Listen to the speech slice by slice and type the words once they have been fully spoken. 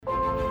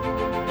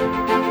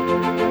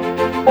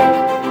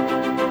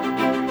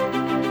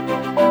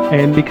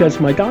And because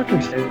my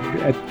doctor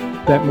said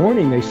that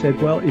morning, they said,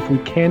 well, if we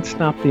can't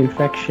stop the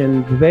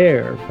infection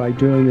there by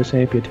doing this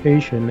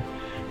amputation,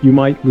 you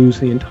might lose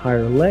the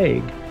entire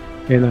leg.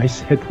 And I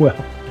said, well,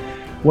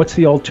 what's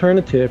the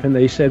alternative? And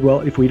they said,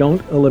 well, if we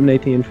don't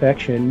eliminate the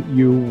infection,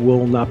 you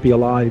will not be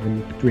alive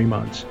in 3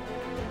 months.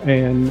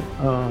 And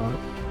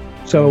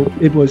so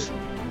it was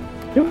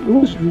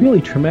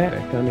really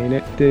traumatic. I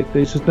mean,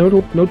 there's just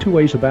no two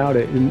ways about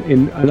it.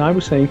 And I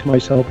was saying to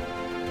myself,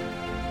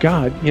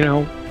 God,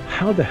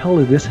 how the hell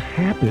did this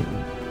happen?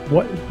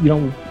 What,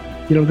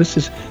 this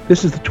is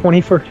the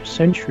 21st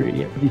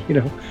century.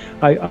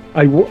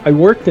 I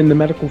worked in the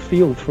medical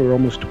field for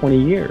almost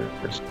 20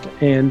 years,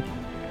 and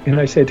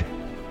I said,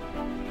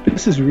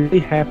 this is really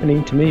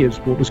happening to me, is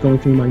what was going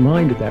through my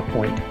mind at that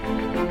point.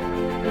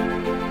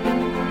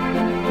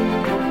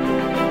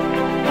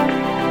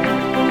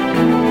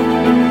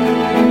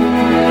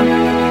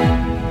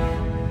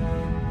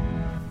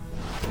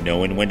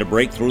 Knowing when to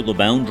break through the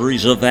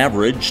boundaries of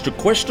average to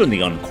question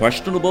the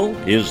unquestionable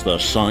is the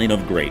sign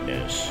of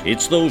greatness.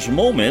 It's those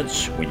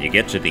moments when you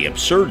get to the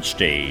absurd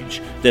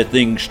stage that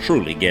things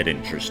truly get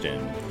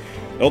interesting.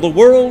 Well, the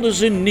world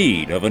is in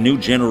need of a new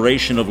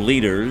generation of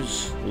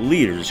leaders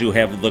who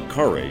have the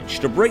courage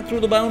to break through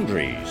the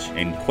boundaries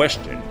and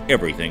question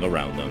everything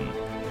around them.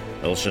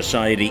 Well,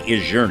 society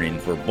is yearning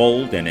for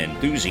bold and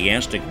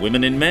enthusiastic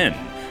women and men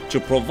to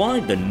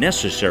provide the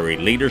necessary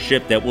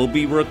leadership that will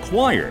be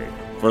required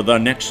for the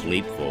next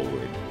leap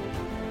forward.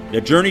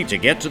 The journey to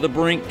get to the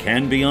brink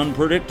can be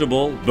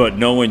unpredictable, but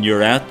knowing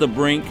you're at the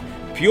brink,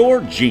 pure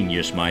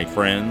genius, my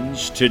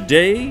friends.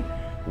 Today,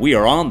 we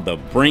are on the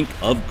brink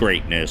of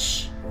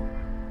greatness.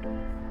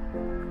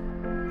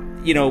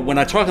 When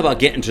I talk about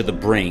getting to the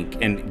brink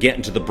and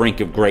getting to the brink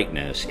of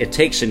greatness, it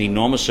takes an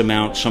enormous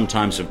amount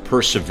sometimes of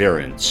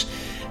perseverance.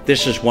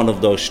 This is one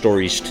of those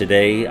stories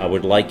today. I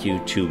would like you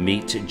to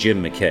meet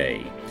Jim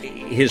McKay.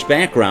 His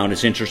background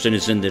is interesting,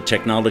 is in the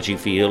technology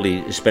field.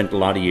 He spent a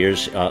lot of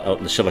years out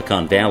in the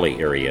Silicon Valley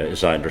area,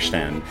 as I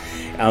understand.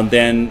 And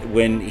then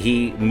when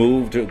he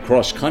moved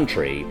across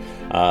country,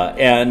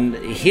 and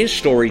his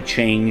story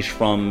changed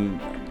from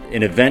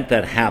an event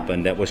that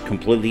happened that was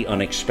completely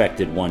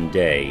unexpected one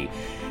day.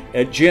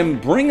 Jim,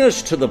 bring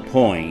us to the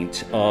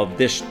point of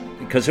this,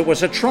 because it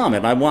was a trauma,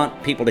 and I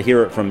want people to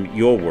hear it from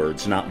your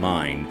words, not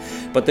mine.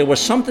 But there was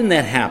something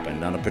that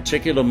happened on a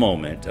particular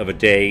moment of a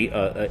day.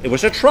 It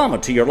was a trauma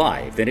to your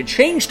life, and it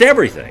changed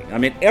everything. I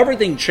mean,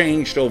 everything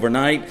changed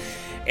overnight.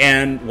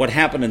 And what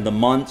happened in the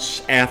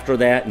months after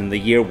that and the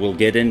year we'll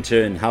get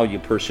into, and how you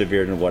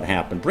persevered and what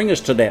happened. Bring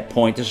us to that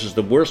point. This is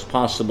the worst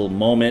possible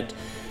moment,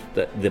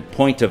 the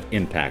point of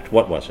impact.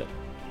 What was it?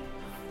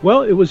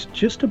 Well, it was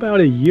just about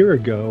a year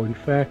ago. In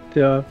fact,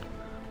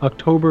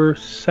 October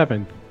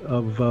 7th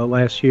of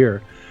last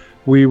year,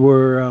 we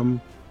were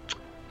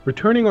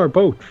returning our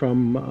boat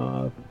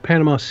from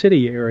Panama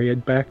City area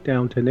back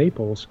down to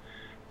Naples.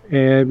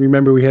 And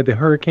remember, we had the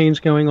hurricanes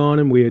going on,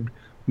 and we had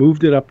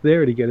moved it up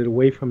there to get it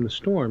away from the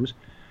storms.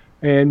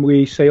 And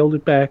we sailed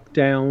it back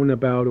down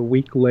about a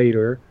week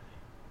later.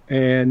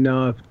 And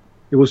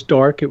it was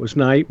dark. It was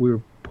night. We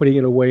were putting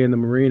it away in the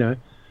marina.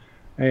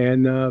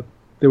 And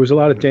there was a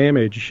lot of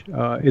damage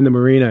in the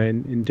marina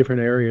in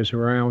different areas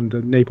around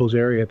the Naples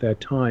area at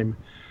that time.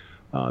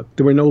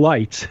 There were no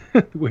lights,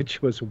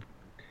 which was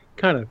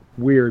kind of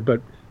weird, but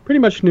pretty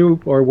much knew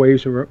our way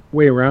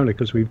around it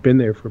because we've been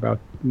there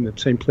in the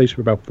same place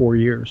for about 4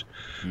 years.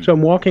 So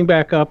I'm walking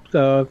back up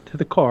to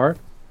the car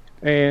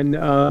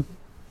and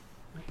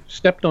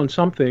stepped on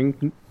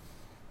something,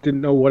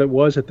 didn't know what it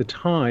was at the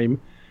time.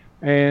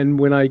 And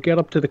when I get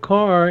up to the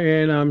car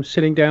and I'm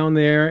sitting down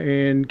there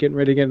and getting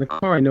ready to get in the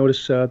car, I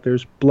notice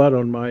there's blood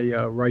on my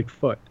right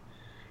foot,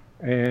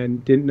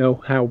 and didn't know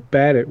how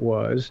bad it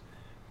was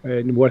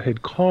and what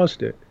had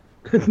caused it.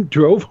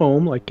 Drove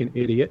home like an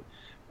idiot,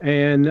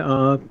 and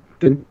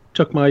then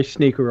took my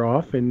sneaker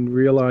off and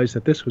realized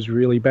that this was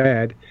really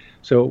bad.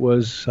 So it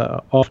was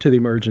off to the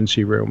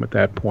emergency room at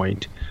that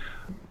point.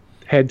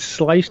 Had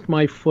sliced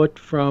my foot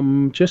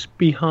from just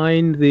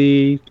behind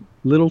the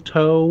little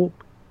toe,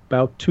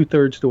 about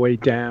 2/3 the way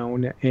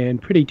down,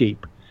 and pretty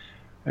deep.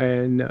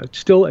 And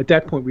still at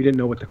that point we didn't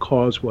know what the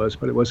cause was,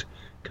 but it was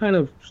kind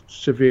of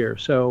severe.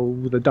 So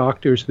the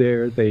doctors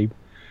there, the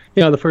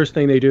first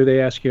thing they do,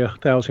 they ask you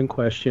 1,000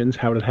 questions.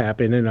 How did it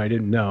happen? And I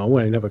didn't know.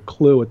 I didn't have a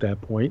clue at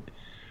that point.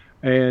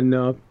 And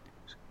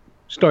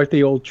start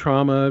the old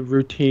trauma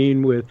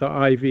routine with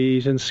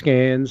IVs and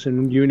scans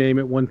and you name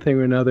it, one thing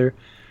or another.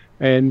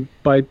 And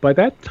by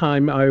that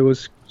time I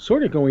was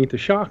sort of going into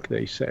shock,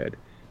 they said.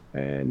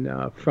 And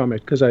from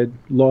it, because I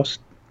lost,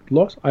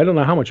 I don't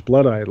know how much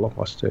blood I had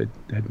lost. I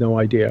had no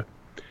idea.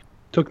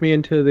 Took me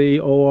into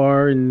the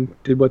OR and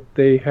did what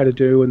they had to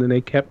do, and then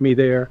they kept me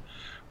there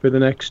for the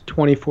next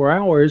 24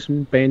 hours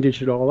and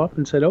bandaged it all up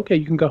and said, okay,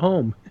 you can go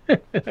home.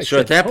 So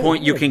at that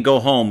point, you can go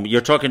home.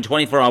 You're talking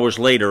 24 hours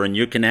later, and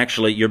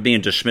you're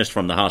being dismissed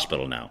from the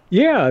hospital now.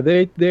 Yeah,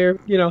 they're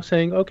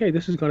saying, okay,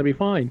 this is going to be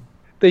fine.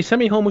 They sent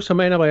me home with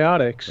some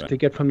antibiotics to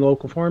get from the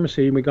local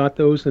pharmacy, and we got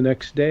those the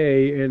next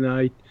day, and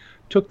I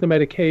took the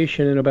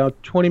medication, and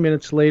about 20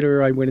 minutes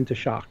later, I went into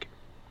shock.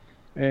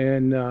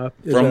 And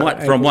from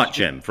what? From what,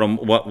 Jim? From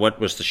what? What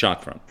was the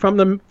shock from? From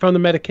the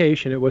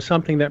medication. It was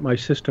something that my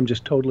system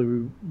just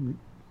totally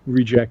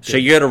rejected. So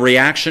you had a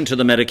reaction to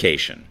the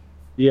medication.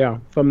 Yeah,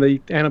 from the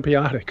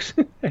antibiotics.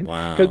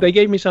 Wow. Because they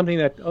gave me something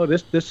that,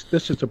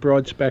 this is a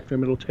broad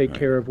spectrum. It'll take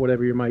care of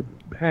whatever you might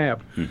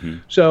have. Mm-hmm.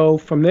 So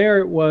from there,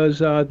 it was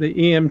the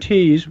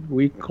EMTs.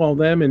 We called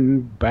them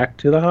and back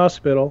to the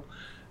hospital.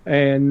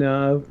 And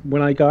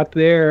when I got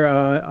there,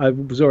 I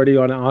was already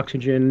on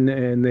oxygen,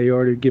 and they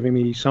already giving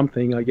me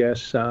something, I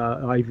guess,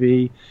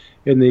 IV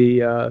in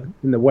the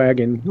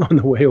wagon on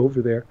the way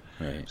over there.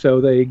 Right. So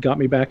they got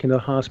me back into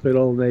the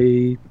hospital.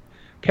 They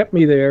kept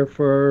me there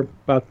for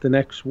about the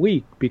next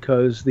week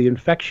because the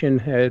infection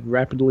had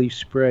rapidly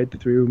spread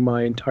through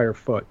my entire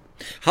foot.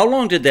 How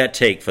long did that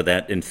take for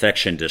that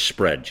infection to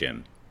spread,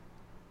 Jim?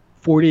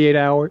 48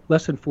 hours,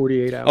 less than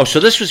 48 hours. Oh, so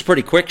this was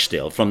pretty quick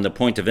still from the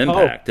point of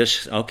impact.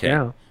 Okay.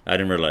 Yeah. I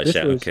didn't realize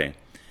that. Okay.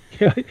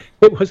 Yeah,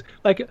 it was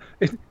like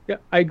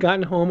I'd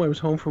gotten home. I was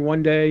home for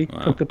one day,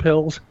 took the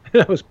pills,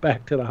 and I was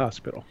back to the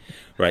hospital.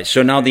 Right.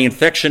 So now the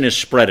infection is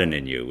spreading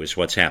in you is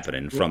what's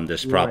happening from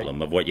this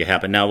problem of what you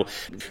happen. Now,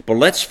 but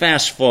let's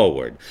fast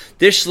forward.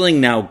 This thing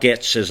now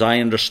gets, as I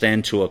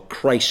understand, to a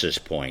crisis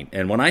point.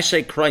 And when I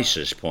say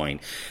crisis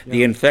point,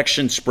 the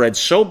infection spreads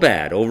so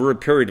bad over a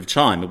period of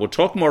time, and we'll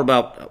talk more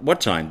about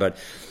what time, but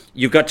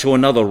you got to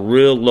another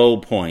real low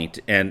point,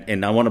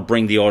 and I want to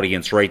bring the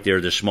audience right there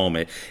this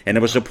moment. And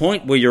it was a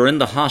point where you're in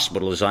the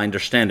hospital, as I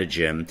understand it,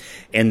 Jim,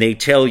 and they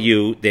tell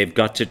you they've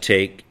got to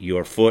take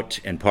your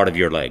foot and part of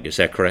your leg. Is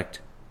that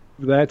correct?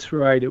 That's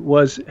right. It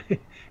was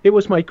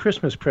my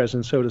Christmas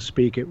present, so to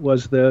speak. It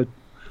was I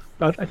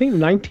think the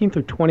 19th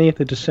or 20th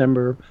of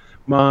December.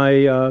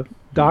 My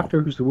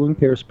doctor, who's the wound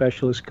care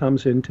specialist,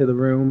 comes into the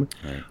room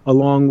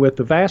along with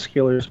the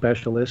vascular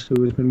specialist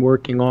who has been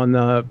working on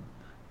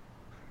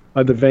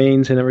the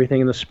veins and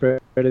everything in the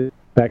spread of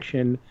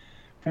infection,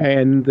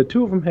 and the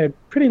two of them had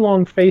pretty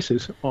long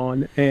faces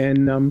on,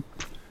 and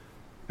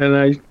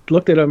I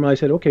looked at them and I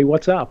said, "Okay,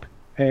 what's up?"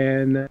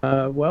 And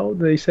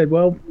they said,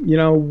 "Well,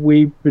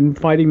 we've been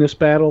fighting this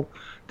battle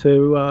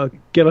to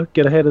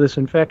get ahead of this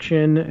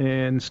infection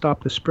and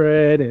stop the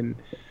spread, and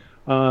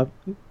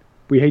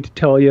we hate to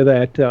tell you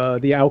that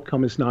the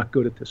outcome is not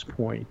good at this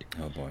point."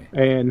 Oh boy!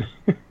 And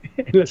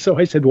so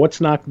I said, "What's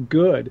not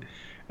good?"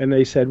 And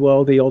they said,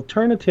 well, the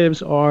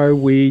alternatives are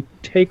we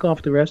take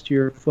off the rest of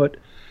your foot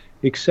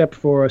except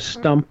for a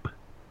stump,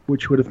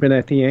 which would have been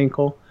at the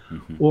ankle,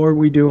 or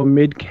we do a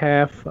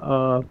mid-calf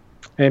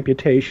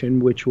amputation,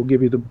 which will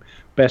give you the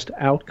best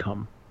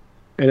outcome.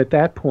 And at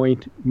that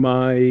point,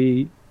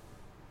 my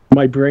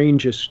brain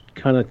just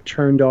kind of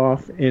turned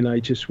off, and I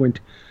just went,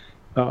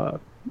 my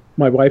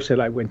wife said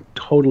I went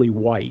totally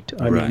white.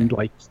 I mean,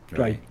 like,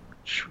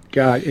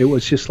 God, it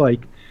was just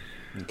like,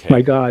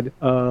 my God,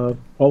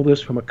 all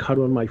this from a cut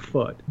on my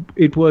foot.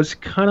 It was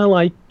kind of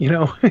like,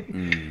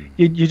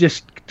 you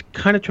just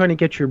kind of trying to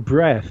get your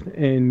breath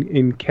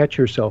and catch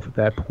yourself at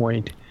that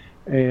point,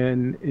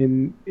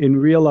 and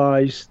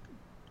realize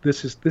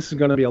this is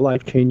going to be a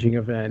life-changing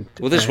event.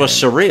 Well, this was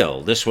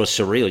surreal. This was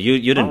surreal. You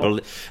didn't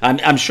believe.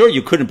 I'm sure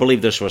you couldn't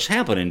believe this was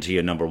happening to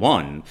you. Number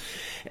one,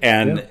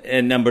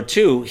 and number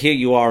two, here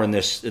you are in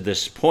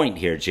this point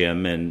here,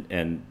 Jim,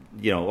 and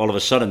all of a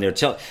sudden they're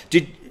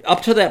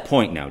up to that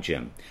point now,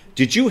 Jim,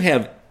 did you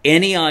have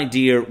any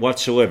idea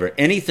whatsoever,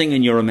 anything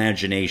in your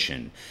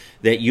imagination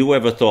that you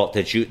ever thought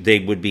that they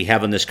would be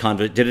having this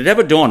conversation? Did it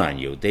ever dawn on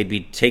you they'd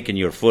be taking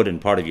your foot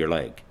and part of your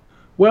leg?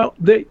 Well,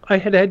 I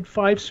had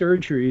 5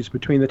 surgeries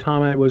between the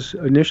time I was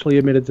initially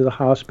admitted to the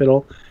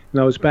hospital, and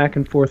I was back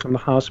and forth from the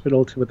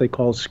hospital to what they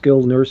call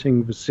skilled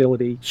nursing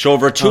facility. So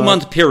over a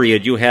 2-month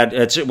period, you had,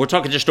 we're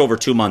talking just over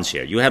 2 months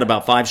here, you had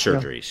about 5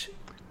 surgeries.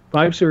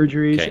 5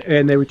 surgeries,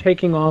 and they were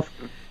taking off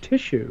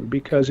tissue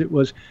because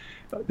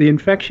the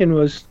infection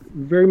was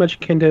very much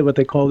akin to what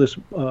they call this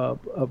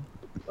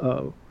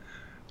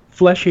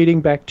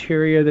flesh-eating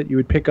bacteria that you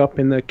would pick up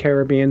in the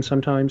Caribbean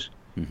sometimes,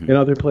 in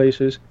other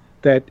places,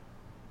 that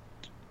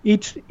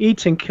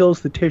eats and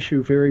kills the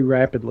tissue very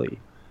rapidly.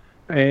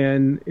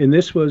 And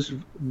this was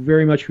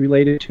very much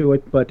related to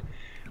it, but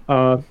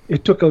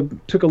it took a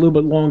little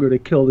bit longer to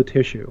kill the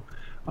tissue.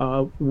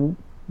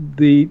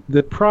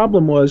 The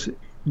problem was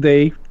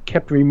they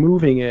kept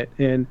removing it,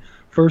 and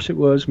first it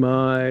was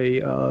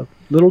my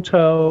little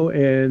toe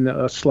and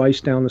a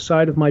slice down the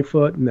side of my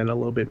foot, and then a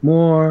little bit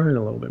more and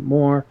a little bit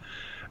more,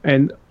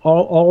 and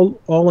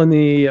all in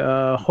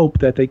the hope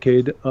that they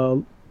could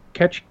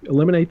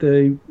eliminate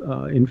the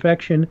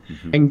infection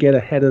and get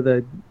ahead of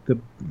the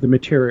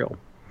material.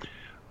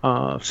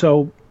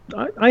 So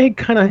I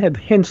kind of had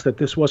hints that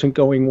this wasn't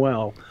going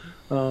well.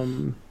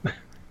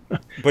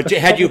 But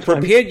had you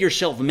prepared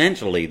yourself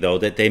mentally, though,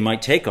 that they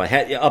might take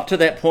up to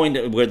that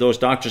point where those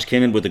doctors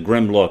came in with a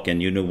grim look and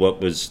you knew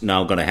what was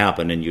now going to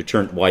happen and you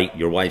turned white,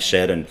 your wife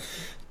said, and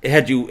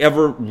had you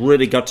ever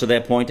really got to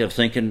that point of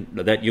thinking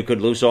that you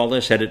could lose all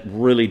this? Had it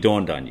really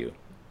dawned on you?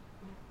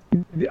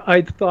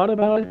 I'd thought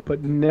about it,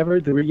 but never.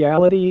 The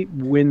reality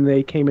when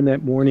they came in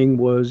that morning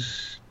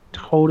was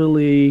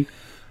totally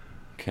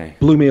Okay.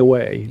 blew me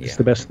away. It's Yeah.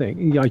 the best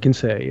thing I can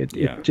say.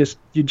 Yeah.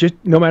 You just,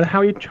 no matter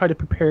how you try to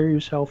prepare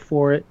yourself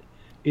for it,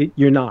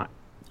 you're not.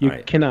 You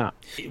Right. cannot.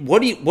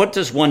 What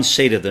does one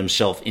say to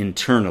themselves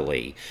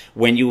internally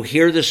when you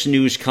hear this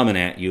news coming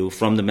at you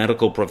from the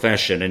medical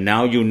profession, and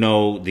now you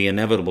know the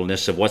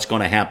inevitableness of what's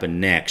going to happen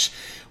next?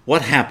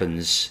 What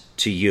happens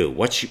to you?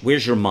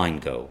 Where's your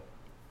mind go?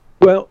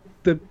 Well,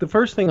 the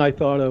first thing I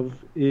thought of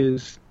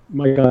is,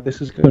 my God,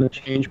 this is going to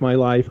change my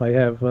life. I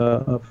have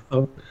a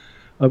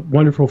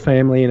wonderful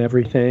family and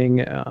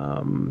everything.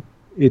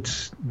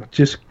 It's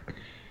just,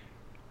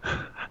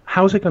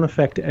 how's it going to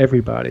affect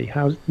everybody?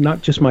 How's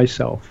not just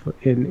myself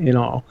in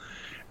all?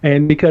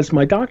 And because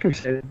my doctor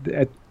said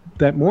at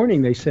that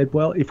morning, they said,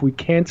 well, if we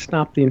can't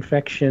stop the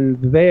infection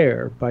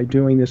there by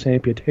doing this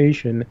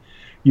amputation,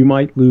 you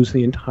might lose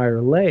the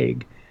entire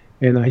leg.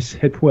 And I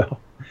said, well,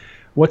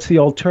 what's the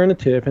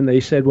alternative? And they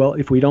said, well,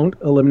 if we don't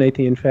eliminate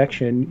the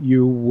infection,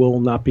 you will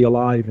not be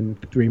alive in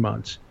 3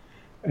 months.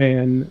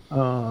 And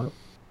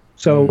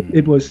so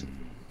it was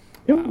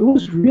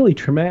really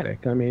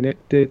traumatic. I mean,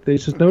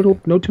 there's just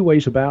no two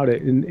ways about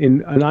it.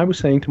 And I was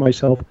saying to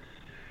myself,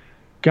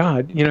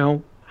 God,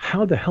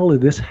 how the hell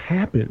did this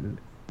happen?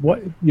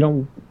 What,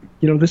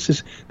 this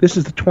is the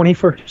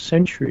 21st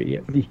century.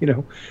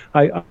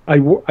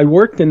 I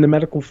worked in the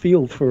medical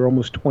field for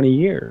almost 20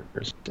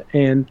 years,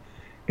 and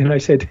I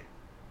said,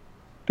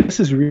 this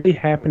is really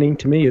happening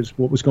to me, is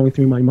what was going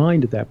through my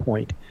mind at that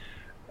point.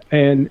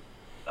 And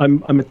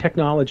I'm a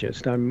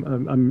technologist.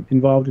 I'm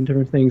involved in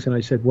different things, and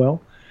I said,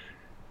 well,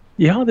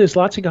 there's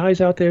lots of guys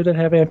out there that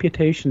have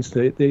amputations,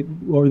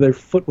 or their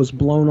foot was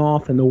blown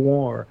off in the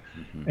war,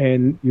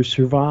 and you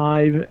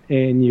survive,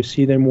 and you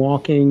see them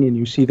walking, and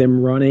you see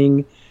them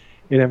running,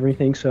 and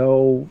everything.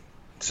 So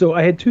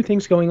I had two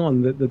things going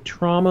on: the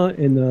trauma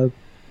and the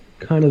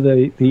kind of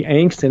the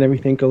angst and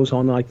everything goes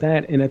on like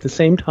that, and at the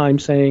same time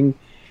saying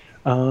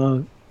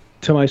to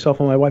myself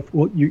and my wife,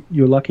 well,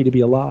 you're lucky to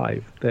be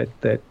alive, that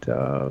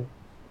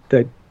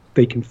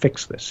they can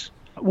fix this.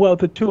 Well,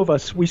 the two of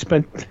us, we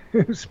spent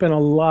a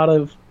lot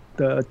of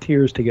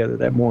tears together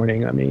that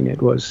morning. I mean,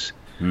 it was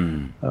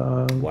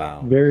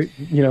Wow, very,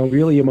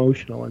 really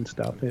emotional and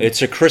stuff. And,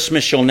 it's a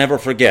Christmas you'll never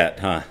forget,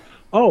 huh?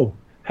 oh,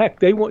 heck,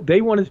 they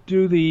wanted to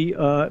do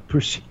the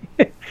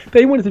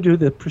they wanted to do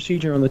the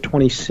procedure on the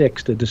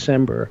 26th of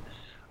December,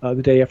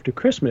 the day after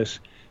Christmas.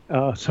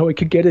 So it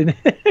could get in.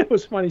 It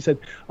was funny. He said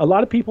a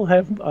lot of people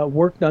have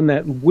work done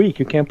that week.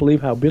 You can't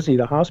believe how busy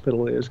the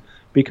hospital is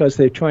because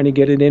they're trying to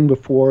get it in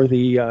before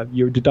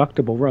your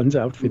deductible runs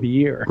out for the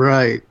year.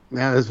 Right.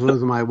 Yeah, this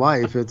was my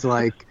wife. It's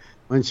like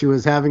when she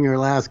was having her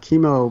last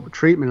chemo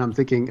treatment, I'm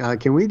thinking,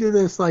 can we do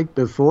this like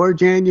before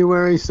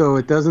January so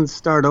it doesn't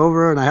start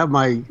over and I have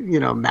my,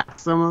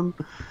 maximum?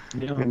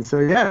 Yeah. And so,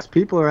 yes,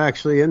 people are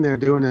actually in there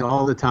doing it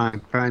all the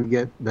time, trying to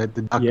get that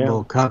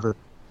deductible covered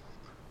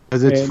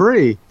because it's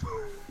free.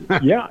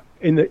 Yeah,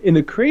 and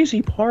the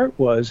crazy part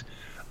was,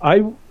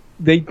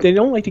 they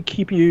don't like to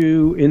keep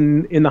you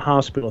in the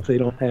hospital if they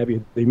don't have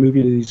you. They move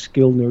you to these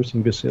skilled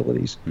nursing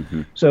facilities.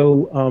 Mm-hmm.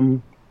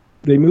 So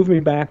they moved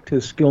me back to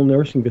the skilled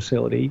nursing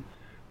facility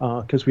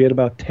because we had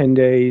about 10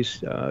 days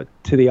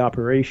to the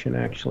operation,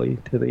 actually,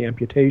 to the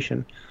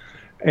amputation.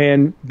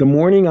 And the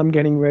morning I'm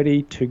getting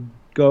ready to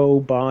go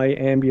by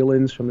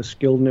ambulance from the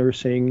skilled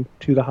nursing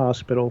to the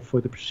hospital for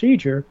the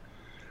procedure,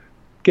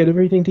 get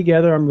everything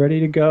together. I'm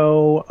ready to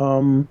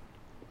go.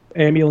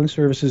 Ambulance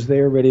services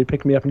there, ready to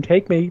pick me up and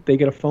take me. They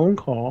get a phone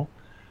call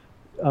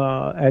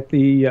at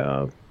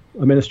the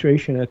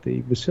administration at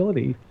the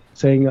facility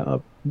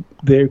saying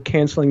they're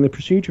canceling the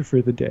procedure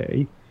for the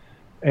day,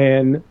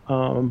 and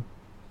I'm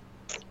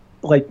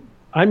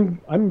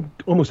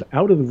almost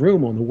out of the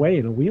room on the way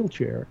in a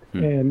wheelchair,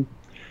 and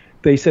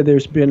they said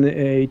there's been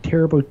a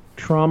terrible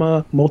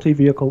trauma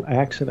multi-vehicle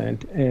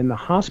accident, and the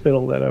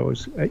hospital that I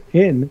was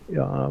in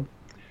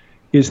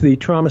is the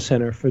trauma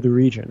center for the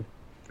region.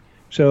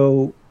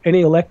 So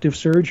any elective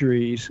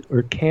surgeries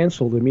are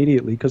canceled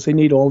immediately because they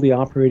need all the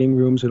operating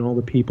rooms and all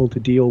the people to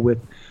deal with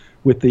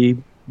the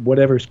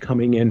whatever's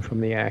coming in from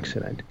the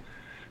accident.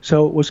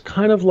 So it was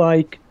kind of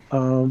like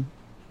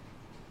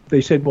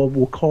they said, well,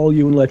 we'll call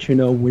you and let you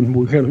know when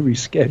we're going to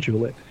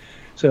reschedule it.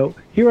 So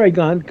here I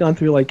gone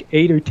through like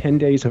 8 or 10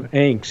 days of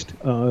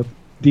angst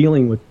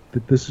dealing with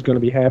that this is going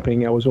to be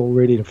happening. I was all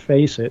ready to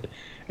face it,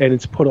 and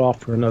it's put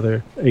off for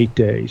another 8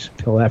 days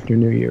till after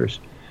New Year's.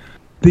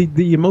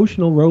 The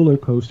emotional roller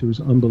coaster was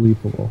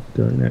unbelievable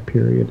during that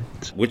period.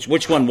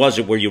 Which one was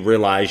it where you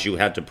realized you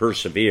had to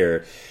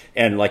persevere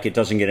and like it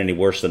doesn't get any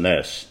worse than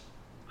this?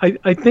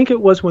 I think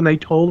it was when they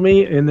told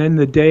me, and then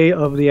the day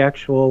of the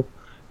actual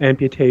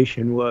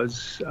amputation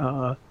was,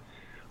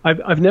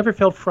 I've never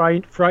felt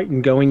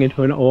frightened going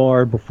into an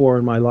OR before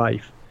in my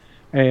life.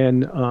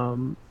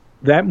 And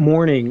that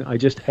morning I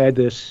just had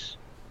this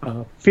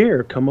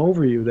fear come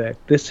over you that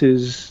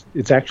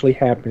it's actually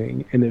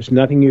happening and there's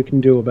nothing you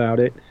can do about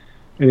it.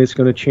 And it's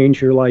going to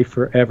change your life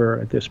forever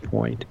at this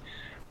point.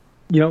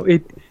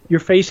 You you're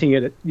facing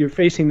it. You're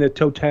facing the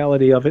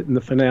totality of it and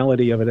the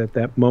finality of it at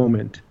that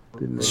moment.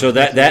 So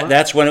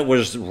that's when it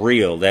was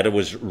real. That it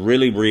was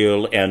really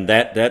real, and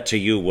that to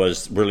you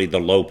was really the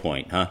low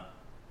point, huh?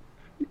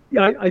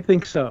 Yeah, I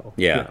think so.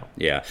 Yeah.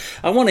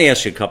 I want to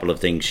ask you a couple of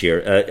things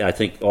here. I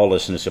think all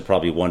listeners are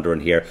probably wondering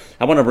here.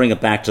 I want to bring it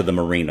back to the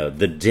marina,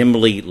 the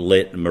dimly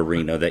lit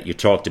marina that you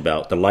talked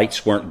about. The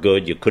lights weren't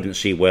good. You couldn't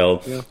see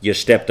well. Yeah. You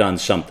stepped on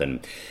something.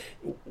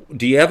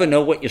 Do you ever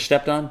know what you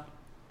stepped on?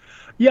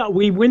 Yeah,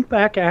 we went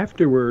back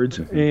afterwards,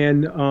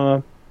 and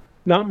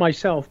not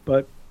myself,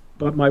 but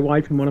my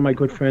wife and one of my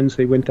good friends,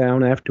 they went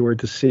down afterward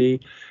to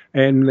see,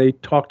 and they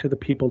talked to the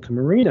people at the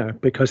marina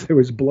because there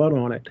was blood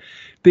on it.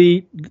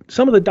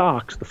 Some of the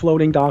docks, the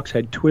floating docks,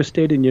 had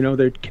twisted, and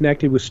they're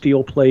connected with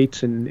steel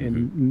plates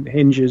and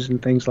hinges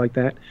and things like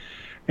that.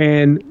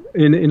 And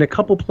in a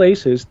couple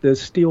places, the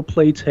steel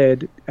plates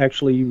had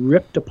actually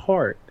ripped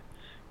apart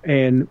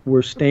and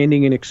were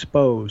standing and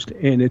exposed.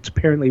 And it's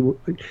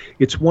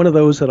one of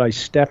those that I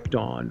stepped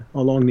on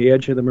along the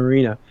edge of the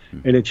marina,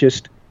 and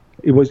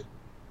it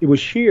was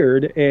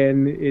sheared,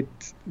 and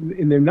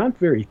they're not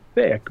very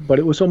thick, but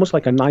it was almost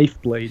like a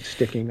knife blade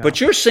sticking out.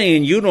 But you're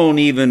saying you don't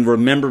even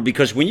remember,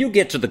 because when you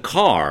get to the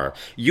car,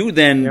 you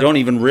then don't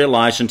even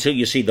realize until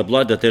you see the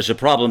blood that there's a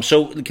problem.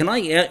 So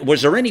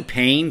was there any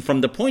pain from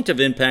the point of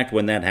impact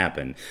when that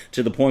happened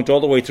to the point all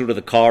the way through to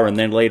the car and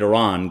then later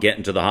on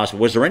getting to the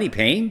hospital? Was there any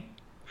pain?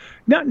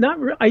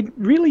 I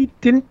really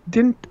didn't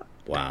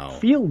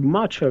feel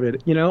much of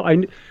it.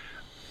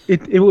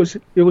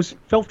 It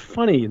felt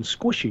funny and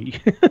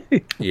squishy.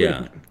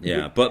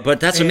 Yeah. But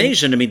that's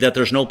amazing to me that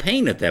there's no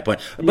pain at that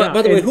point. But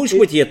by the way, who's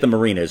with you at the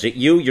marina? Is it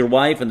you, your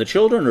wife, and the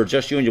children, or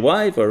just you and your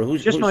wife, or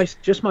who's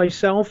just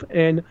myself?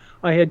 And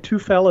I had two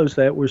fellows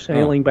that were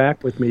sailing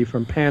back with me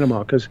from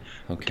Panama, because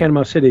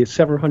Panama City is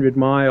several hundred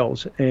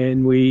miles,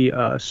 and we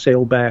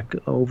sailed back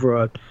over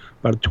about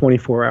a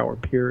 24-hour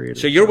period.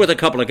 So you're with a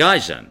couple of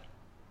guys then?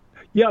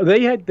 Yeah,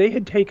 they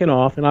had taken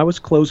off, and I was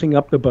closing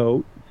up the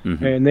boat.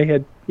 Mm-hmm. And they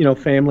had,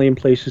 family and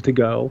places to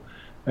go,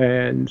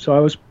 and so I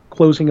was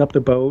closing up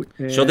the boat.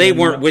 And, so they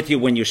weren't with you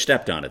when you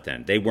stepped on it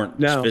then? They weren't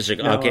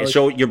physically? No, okay,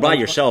 so you're by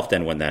yourself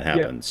then when that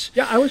happens?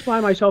 Yeah, I was by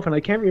myself, and I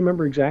can't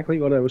remember exactly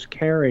what I was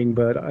carrying,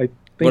 but I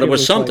think it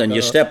was something. Like,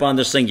 you step on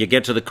this thing, you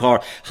get to the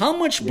car. How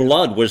much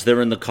blood was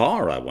there in the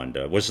car, I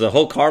wonder? Was the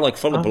whole car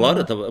full of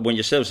blood when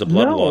you said it was a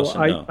blood loss?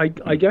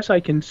 I guess I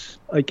can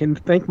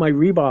thank my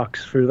Reeboks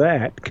for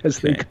that,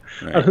 because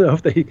I don't know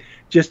if they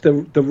just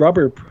the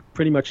rubber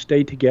pretty much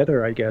stayed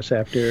together, I guess,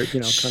 after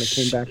kind of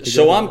came back together.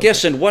 So I'm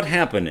guessing what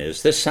happened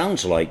is, this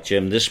sounds like,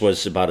 Jim, this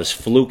was about as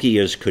fluky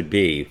as could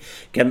be.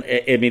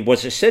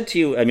 Was it said to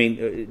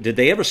you, did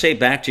they ever say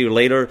back to you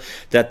later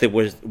that there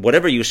was,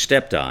 whatever you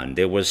stepped on,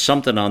 there was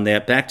something on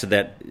that, back to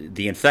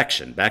the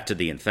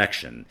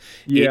infection.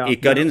 Yeah.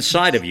 It got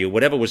inside of you,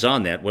 whatever was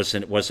on that was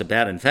a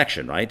bad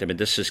infection, right?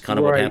 This is kind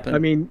of what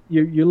happened.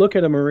 You look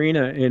at a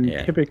marina, and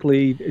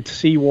typically it's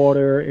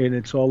seawater, and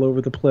it's all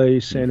over the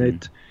place, and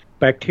it's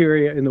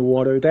bacteria in the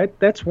water.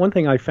 That's one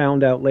thing I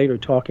found out later,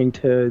 talking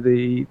to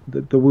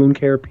the wound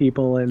care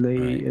people and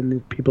the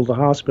people at the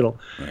hospital.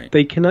 Right.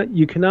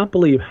 You cannot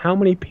believe how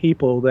many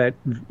people that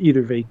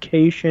either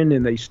vacation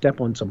and they step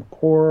on some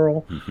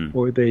coral,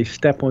 or they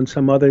step on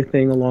some other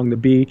thing along the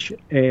beach,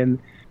 and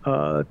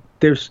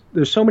there's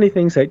so many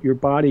things that your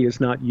body is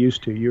not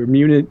used to. Your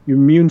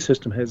immune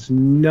system has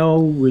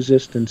no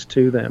resistance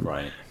to them.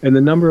 Right. And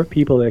the number of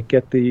people that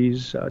get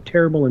these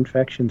terrible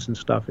infections and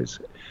stuff is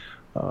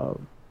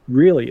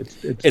really,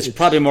 it's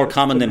probably more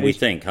common than we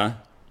think, huh?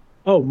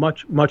 Oh,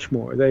 much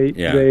more.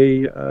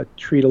 They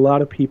treat a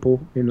lot of people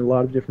in a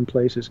lot of different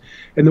places,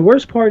 and the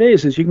worst part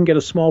is you can get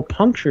a small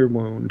puncture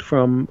wound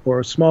or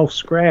a small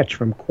scratch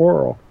from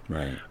coral,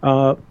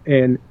 right?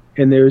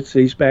 And there's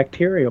these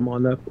bacterium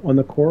on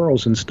the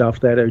corals and stuff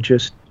that are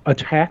just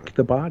attack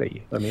the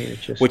body.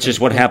 It's just which is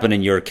what happened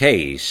in your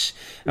case.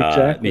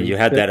 Exactly. You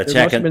had that attack.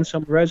 There must have been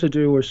some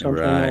residue or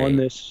something on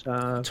this.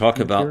 Talk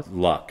about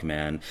luck,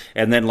 man.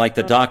 And then, like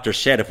the doctor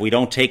said, if we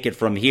don't take it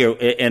from here,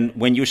 and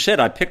when you said,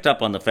 I picked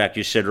up on the fact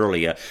you said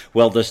earlier,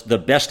 well, the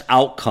best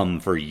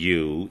outcome for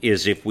you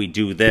is if we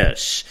do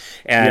this,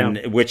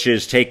 and which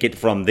is take it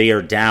from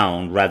there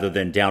down rather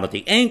than down at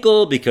the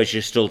ankle, because you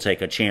still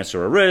take a chance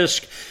or a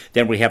risk.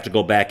 Then we have to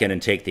go back in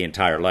and take the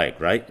entire leg,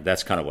 right?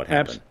 That's kind of what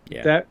happened.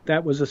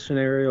 That was a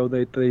scenario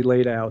that they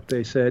laid out.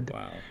 They said,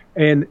 wow.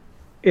 And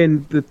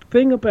the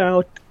thing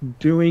about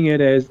doing it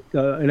as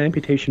an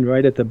amputation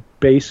right at the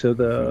base of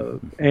the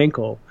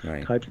ankle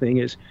type thing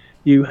is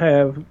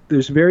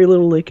there's very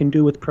little they can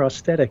do with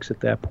prosthetics at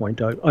that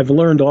point. I've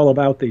learned all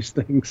about these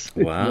things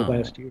in the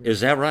last year. Is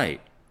that right?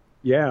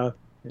 Yeah.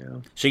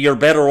 So you're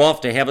better off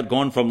to have it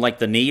going from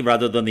the knee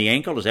rather than the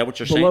ankle? Is that what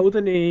you're saying? Below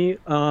the knee,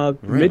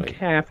 really?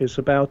 Mid-calf is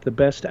about the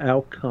best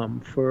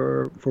outcome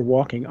for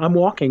walking. I'm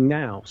walking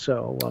now,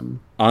 so...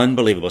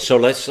 Unbelievable. So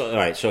all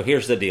right, so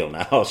here's the deal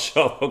now.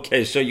 So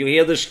you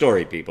hear the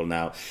story, people.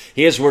 Now,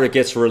 here's where it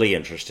gets really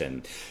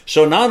interesting.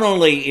 So not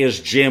only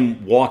is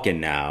Jim walking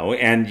now,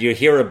 and you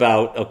hear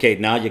about, okay,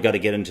 now you got to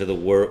get into the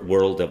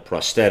world of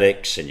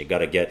prosthetics, and you got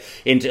to get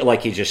into,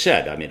 like he just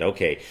said, I mean,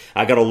 okay,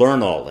 I got to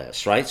learn all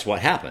this, right? It's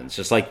what happens.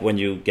 It's like when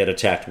you get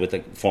attacked with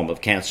a form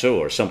of cancer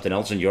or something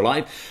else in your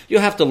life, you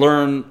have to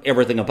learn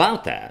everything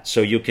about that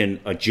so you can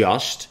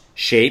adjust,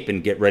 shape,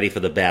 and get ready for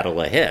the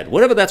battle ahead,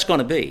 whatever that's going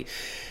to be.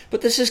 But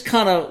this is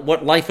kind of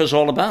what life is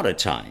all about at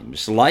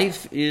times.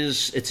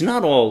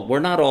 We're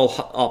not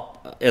all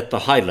up at the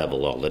high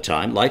level all the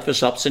time. Life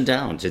is ups and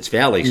downs. It's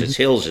valleys, it's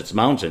hills, it's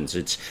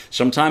mountains.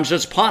 Sometimes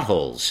it's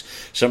potholes.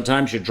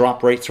 Sometimes you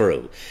drop right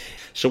through.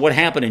 So what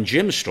happened in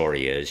Jim's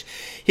story is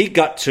he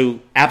got to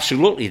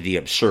absolutely the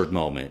absurd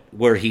moment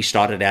where he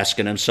started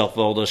asking himself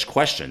all those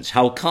questions.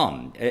 How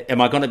come?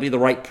 Am I going to be the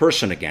right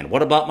person again?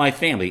 What about my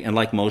family? And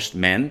like most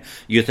men,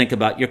 you think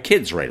about your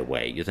kids right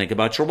away. You think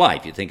about your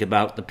wife. You think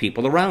about the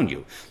people around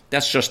you.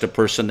 That's just a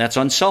person that's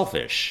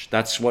unselfish.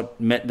 That's what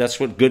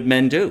good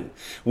men do.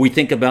 We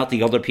think about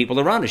the other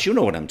people around us. You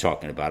know what I'm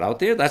talking about out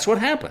there. That's what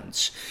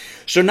happens.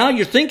 So now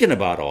you're thinking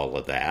about all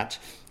of that.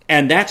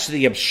 And that's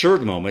the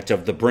absurd moment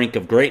of the brink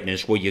of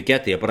greatness where you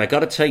get there. But I got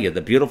to tell you, the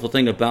beautiful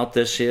thing about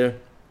this here,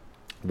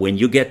 when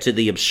you get to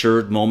the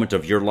absurd moment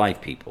of your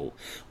life, people,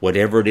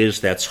 whatever it is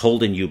that's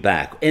holding you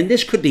back, and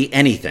this could be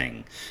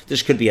anything.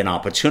 This could be an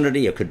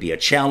opportunity. It could be a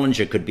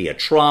challenge. It could be a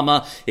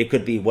trauma. It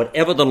could be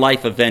whatever the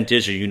life event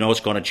is, and you know it's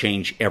going to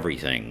change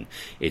everything.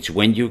 It's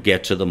when you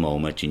get to the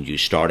moment and you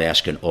start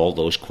asking all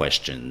those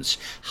questions.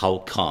 How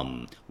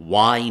come?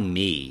 Why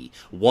me?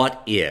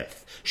 What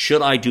if?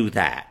 Should I do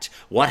that?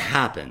 What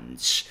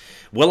happens?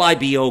 Will I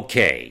be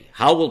okay?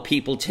 How will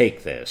people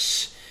take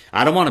this?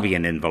 I don't want to be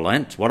an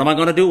invalid. What am I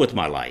going to do with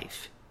my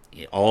life?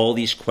 All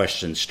these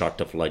questions start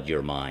to flood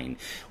your mind.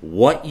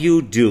 What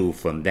you do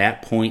from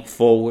that point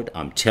forward,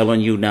 I'm telling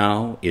you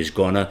now, is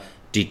going to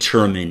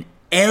determine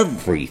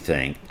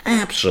everything,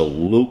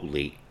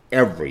 absolutely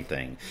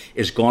everything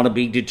is going to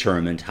be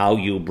determined how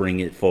you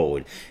bring it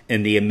forward.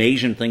 And the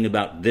amazing thing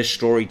about this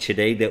story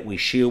today that we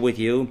share with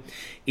you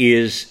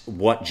is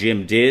what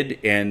Jim did,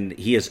 and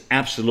he is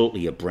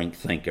absolutely a brink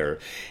thinker.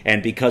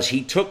 And because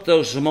he took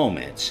those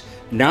moments,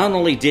 not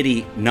only did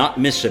he not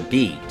miss a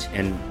beat,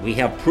 and we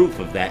have proof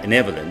of that and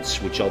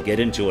evidence, which I'll get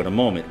into in a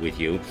moment with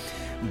you,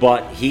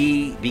 but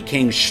he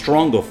became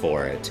stronger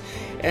for it.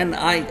 And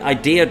I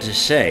dare to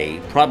say,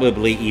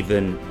 probably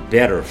even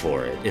better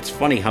for it. It's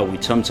funny how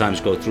we sometimes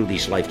go through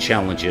these life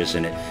challenges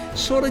and it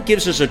sort of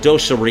gives us a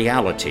dose of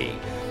reality.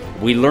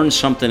 We learn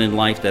something in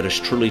life that is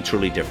truly,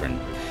 truly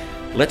different.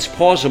 Let's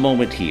pause a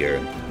moment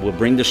here. We'll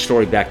bring the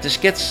story back. This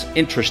gets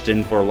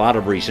interesting for a lot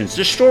of reasons.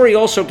 The story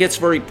also gets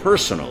very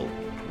personal.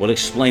 We'll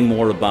explain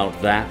more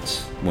about that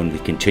when we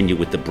continue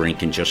with The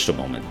Brink in just a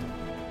moment.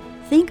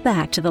 Think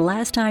back to the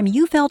last time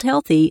you felt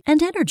healthy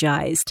and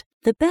energized.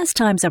 The best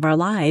times of our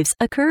lives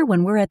occur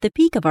when we're at the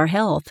peak of our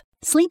health,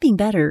 sleeping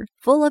better,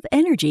 full of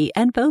energy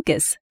and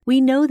focus. We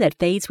know that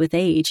fades with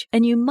age,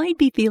 and you might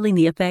be feeling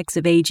the effects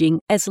of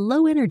aging as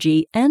low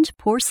energy and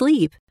poor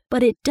sleep.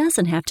 But it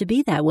doesn't have to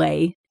be that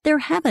way. There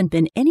haven't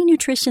been any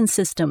nutrition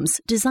systems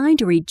designed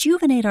to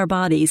rejuvenate our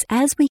bodies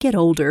as we get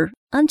older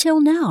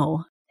until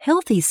now.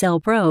 Healthy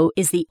Cell Pro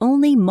is the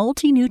only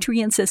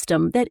multi-nutrient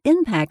system that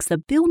impacts the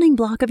building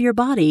block of your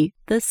body,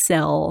 the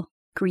cell.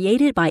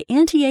 Created by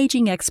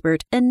anti-aging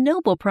expert and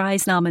Nobel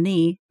Prize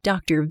nominee,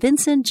 Dr.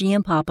 Vincent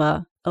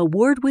Giampapa,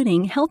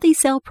 award-winning Healthy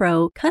Cell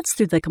Pro cuts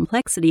through the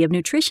complexity of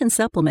nutrition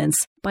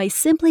supplements by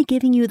simply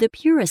giving you the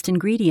purest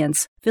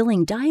ingredients,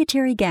 filling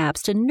dietary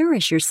gaps to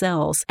nourish your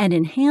cells and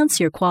enhance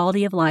your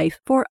quality of life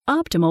for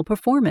optimal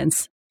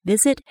performance.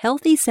 Visit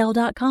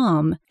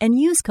healthycell.com and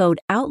use code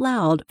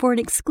OUTLOUD for an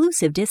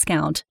exclusive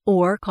discount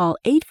or call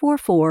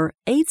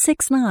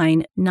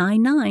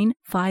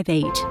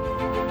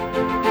 844-869-9958.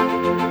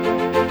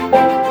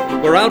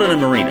 We're out in a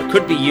marina.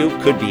 Could be you,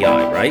 could be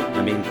I, right?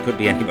 I mean, could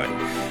be anybody.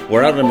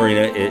 We're out in a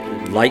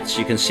marina. Lights,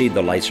 you can see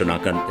the lights are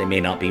not they may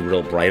not be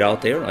real bright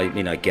out there. I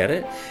mean, I get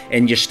it.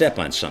 And you step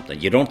on something.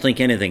 You don't think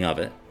anything of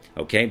it.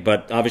 Okay,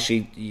 but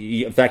obviously,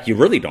 in fact, you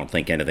really don't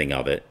think anything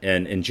of it.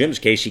 And in Jim's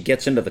case, he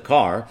gets into the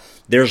car.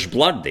 There's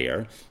blood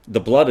there.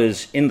 The blood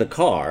is in the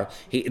car.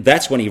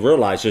 That's when he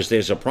realizes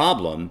there's a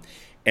problem.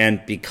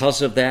 And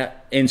because of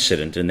that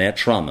incident and that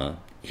trauma,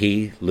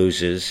 he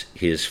loses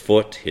his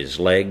foot, his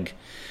leg,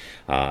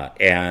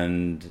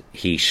 and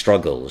he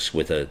struggles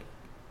with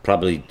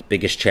probably the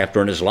biggest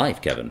chapter in his life,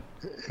 Kevin.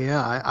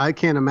 Yeah, I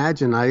can't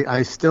imagine.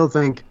 I still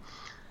think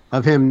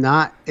of him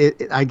not,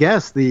 I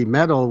guess the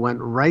metal went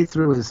right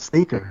through his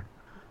sneaker,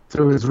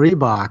 through his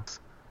Reeboks,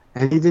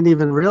 and he didn't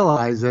even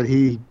realize that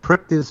he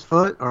pricked his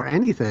foot or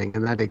anything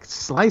and that it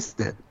sliced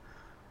it.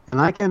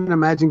 And I can't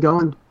imagine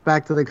going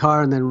back to the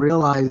car and then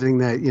realizing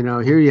that,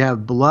 here you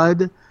have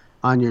blood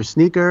on your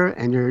sneaker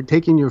and you're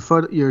taking your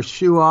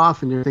shoe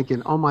off and you're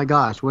thinking, oh my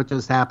gosh, what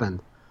just happened?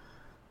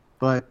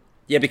 But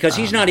Yeah, because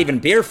he's not even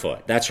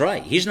barefoot. That's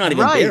right. He's not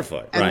even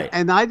barefoot. Right.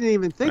 And I didn't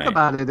even think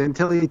about it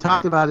until he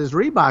talked about his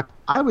Reebok.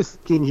 I was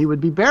thinking he would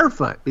be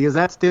barefoot because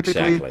that's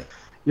typically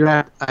you're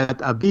at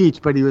a beach,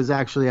 but he was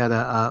actually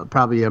at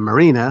probably a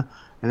marina,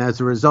 and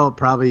as a result,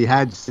 probably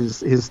had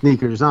his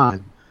sneakers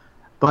on.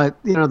 But,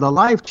 you know, the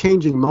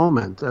life-changing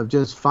moment of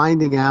just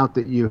finding out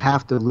that you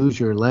have to lose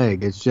your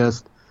leg, it's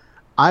just,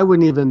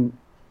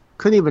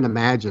 couldn't even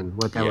imagine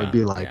what that would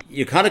be like.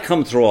 You kind of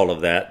come through all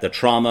of that, the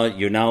trauma.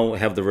 You now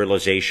have the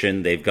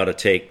realization they've got to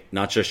take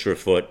not just your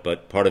foot,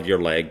 but part of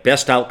your leg.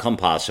 Best outcome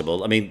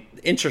possible. I mean,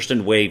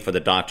 interesting way for the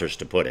doctors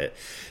to put it.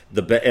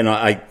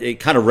 It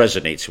kind of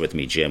resonates with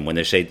me, Jim, when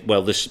they say,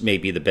 well, this may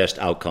be the best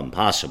outcome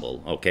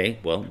possible. Okay,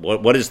 well,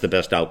 what is the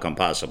best outcome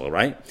possible,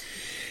 right?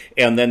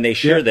 And then they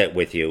share that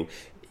with you.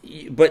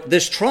 But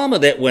this trauma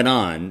that went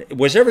on,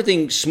 was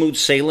everything smooth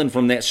sailing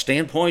from that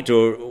standpoint,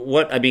 or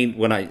what? I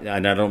mean,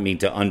 and I don't mean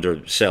to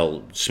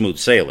undersell smooth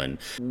sailing.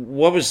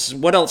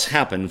 What else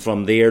happened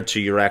from there to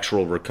your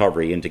actual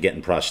recovery into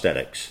getting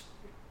prosthetics?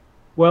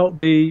 Well,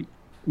 the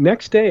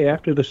next day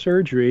after the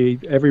surgery,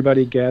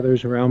 everybody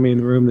gathers around me in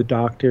the room, the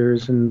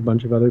doctors and a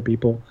bunch of other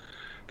people,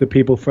 the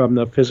people from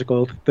the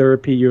physical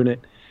therapy unit,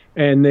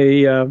 and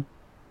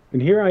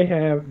here I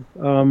have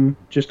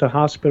just a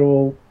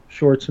hospital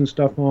shorts and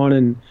stuff on,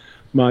 and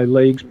my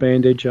legs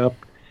bandaged up,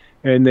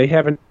 and they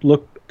haven't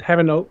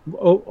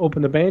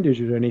opened the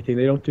bandages or anything.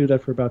 They don't do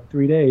that for about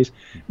 3 days.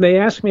 And they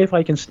ask me if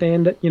I can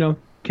stand,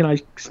 can I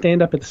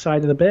stand up at the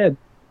side of the bed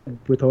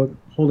with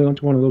holding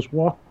onto one of those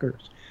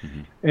walkers?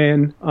 Mm-hmm.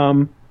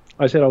 And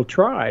I said I'll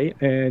try,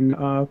 and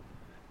I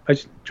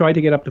tried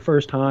to get up the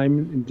first time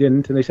and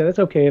didn't, and they said that's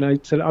okay. And I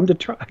said I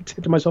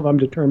said to myself, I'm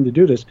determined to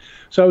do this.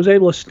 So I was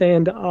able to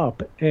stand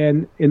up,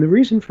 and the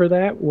reason for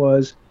that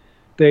was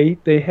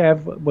they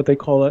have what they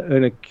call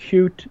an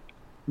acute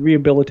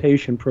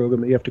rehabilitation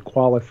program that you have to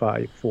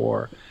qualify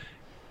for,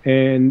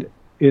 and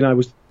I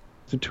was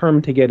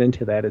determined to get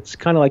into that. It's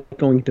kind of like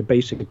going into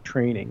basic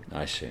training.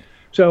 I see.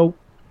 So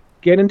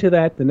get into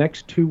that. The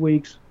next 2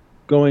 weeks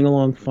going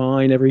along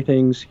fine.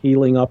 Everything's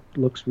healing up,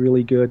 looks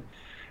really good.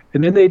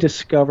 And then they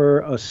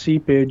discover a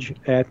seepage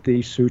at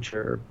the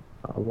suture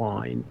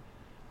line.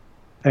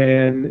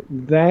 And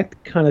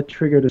that kind of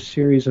triggered a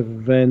series of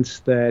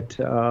events that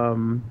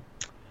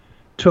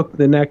took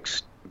the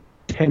next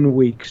 10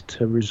 weeks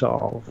to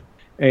resolve.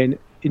 And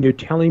you're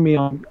telling me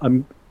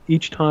I'm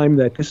each time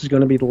that this is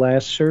going to be the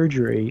last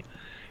surgery.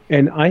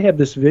 And I have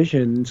this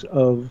visions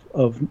of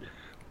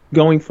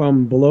going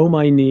from below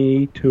my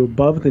knee to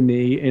above the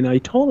knee. And I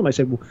told them, I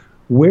said, well,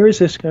 where is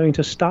this going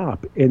to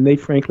stop? And they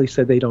frankly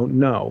said they don't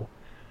know.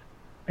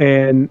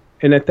 And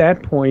at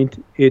that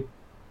point,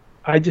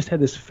 I just had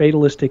this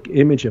fatalistic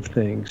image of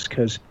things,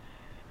 because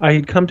I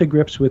had come to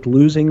grips with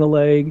losing the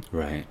leg,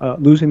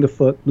 losing the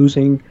foot,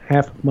 losing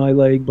half of my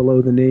leg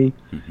below the knee,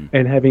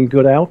 and having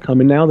good outcome.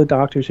 And now the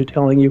doctors are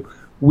telling you,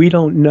 we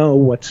don't know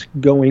what's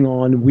going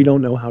on. We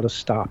don't know how to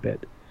stop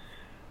it.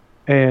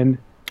 And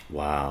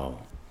wow.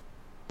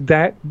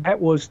 That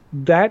was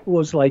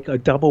like a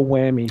double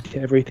whammy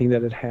to everything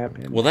that had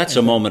happened. Well, that's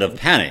a moment of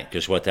panic,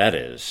 is what that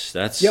is.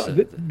 That's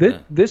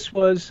this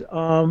was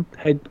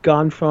had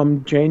gone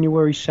from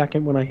January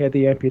 2nd when I had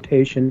the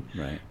amputation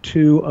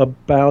to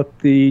about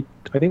I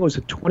think it was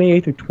the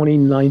 28th or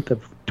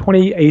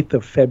 28th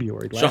of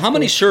February. So how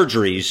many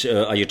surgeries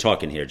are you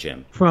talking here,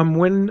 Jim? From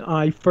when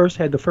I first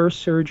had the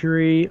first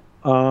surgery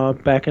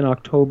back in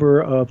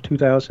October of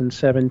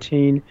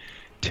 2017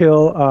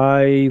 till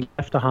I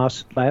left the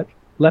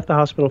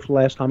hospital for the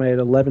last time. I had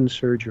 11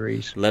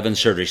 surgeries. 11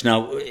 surgeries.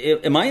 Now,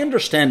 am I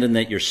understanding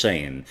that you're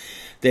saying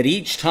that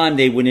each time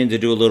they went in to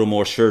do a little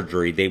more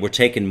surgery, they were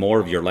taking more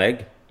of your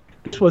leg?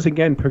 This was,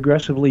 again,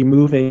 progressively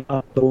moving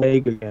up the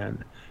leg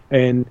again.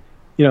 And,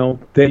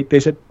 they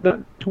said,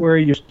 not to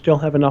worry, you still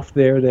have enough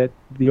there that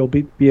you'll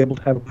be able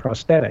to have a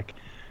prosthetic.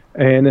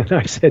 And then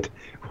I said,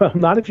 well,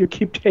 not if you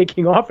keep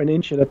taking off an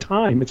inch at a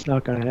time. It's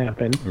not going to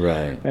happen.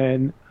 Right.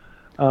 And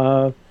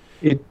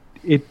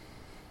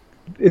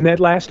in that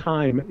last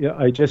time,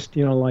 I just,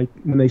 like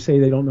when they say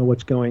they don't know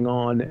what's going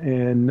on.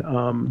 And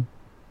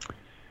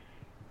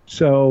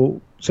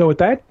so at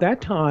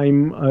that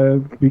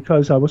time,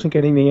 because I wasn't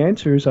getting the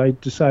answers, I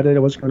decided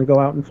I was going to go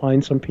out and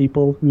find some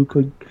people who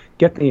could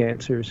get the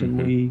answers.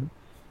 And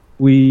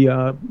we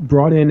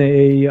brought in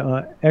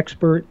a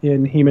expert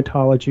in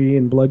hematology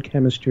and blood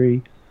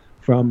chemistry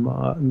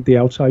from the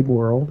outside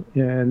world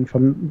and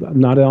from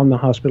not on the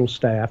hospital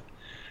staff.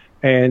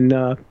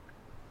 And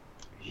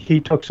he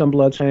took some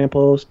blood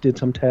samples, did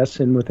some tests,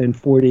 and within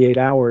 48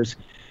 hours,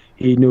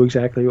 he knew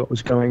exactly what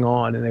was going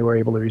on, and they were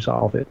able to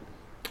resolve it.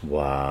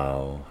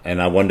 Wow.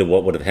 And I wonder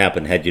what would have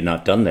happened had you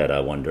not done that,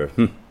 I wonder.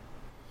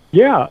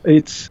 Yeah,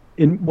 it's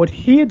in what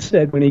he had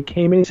said when he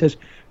came in. He says,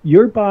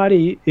 your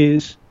body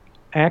is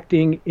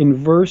acting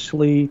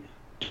inversely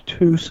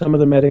to some of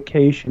the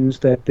medications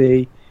that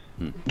they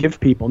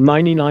give people.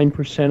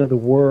 99% of the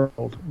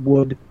world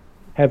would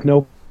have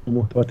no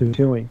problem with what they're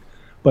doing.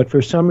 But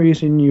for some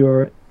reason,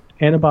 your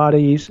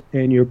antibodies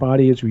and your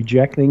body is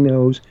rejecting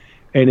those,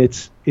 and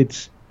it's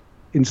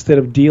instead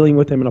of dealing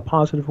with them in a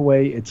positive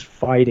way, it's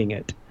fighting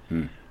it.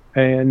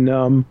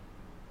 And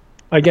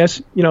I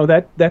guess,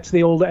 that's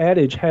the old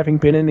adage. Having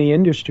been in the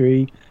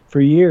industry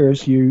for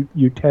years, you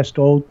test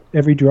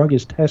every drug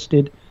is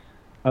tested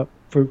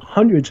for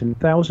hundreds and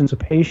thousands of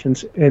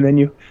patients, and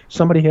then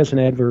somebody has an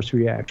adverse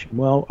reaction.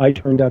 Well, I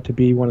turned out to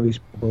be one of these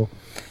people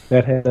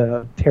that had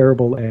a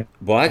terrible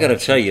Well, I got to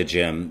tell you,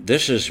 Jim,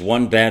 this is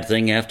one bad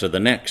thing after the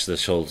next.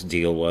 This whole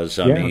deal was,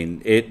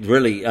 nothing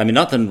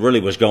really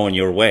was going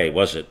your way,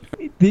 was it?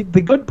 The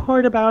good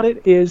part about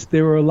it is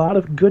there were a lot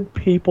of good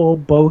people,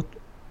 both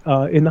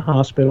in the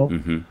hospital,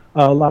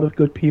 a lot of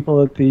good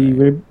people at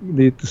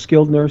the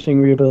skilled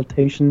nursing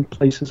rehabilitation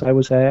places I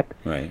was at,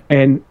 right,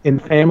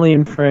 and family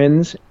and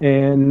friends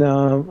and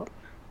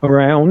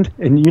around,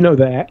 and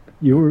that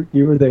you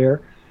were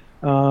there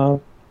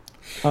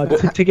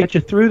to get you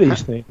through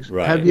these things.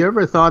 Right. Have you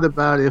ever thought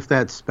about if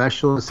that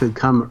specialist had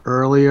come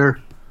earlier,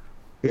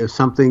 if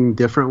something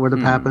different would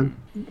have happened?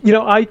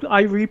 I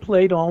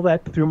replayed all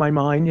that through my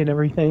mind and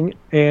everything,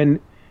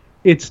 and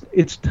it's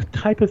the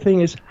type of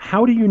thing is,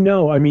 how do you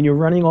know? I mean, you're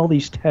running all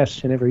these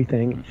tests and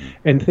everything,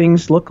 and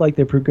things look like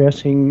they're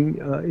progressing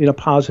in a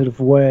positive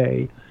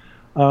way.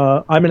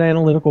 I'm an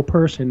analytical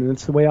person, and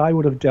it's the way I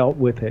would have dealt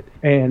with it.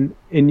 And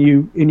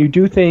you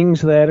do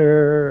things that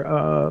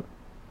are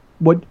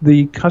what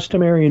the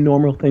customary and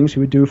normal things you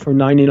would do for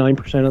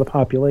 99% of the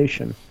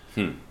population,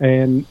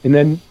 and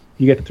then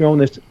you get thrown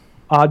this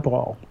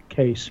oddball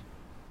case.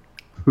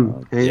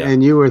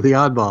 And you were the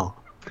oddball.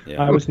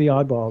 Yeah. I was the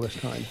oddball this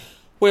time.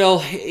 Well,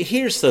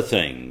 here's the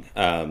thing.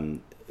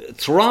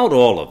 Throughout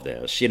all of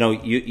this, I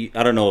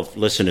don't know if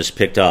listeners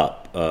picked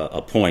up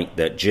a point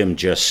that Jim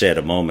just said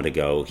a moment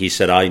ago. He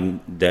said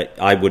that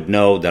I would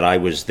know that I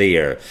was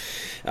there.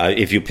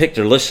 If you picked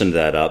or listened to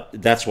that up,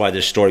 that's why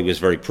this story was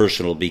very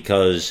personal,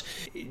 because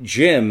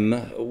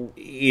Jim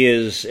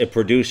is a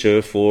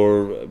producer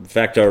for, in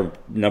fact, our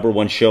number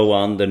one show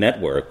on the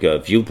network,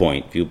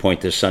 Viewpoint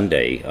this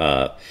Sunday.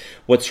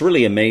 What's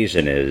really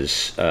amazing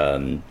is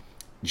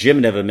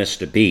Jim never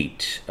missed a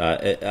beat.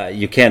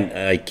 I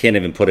can't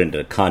even put it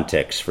into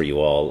context for you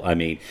all. I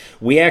mean,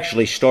 we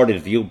actually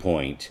started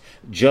Viewpoint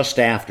just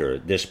after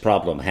this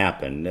problem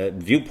happened.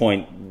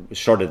 Viewpoint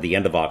started at the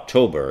end of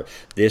October.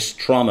 This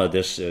trauma,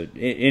 this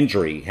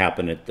injury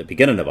happened at the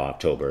beginning of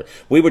October.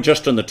 We were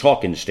just in the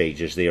talking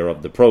stages there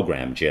of the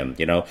program, Jim,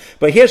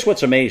 But here's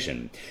what's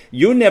amazing.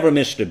 You never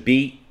missed a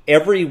beat.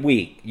 Every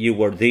week you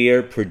were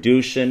there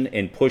producing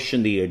and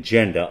pushing the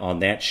agenda on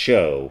that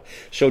show.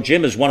 So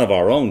Jim is one of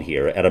our own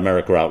here at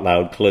America Out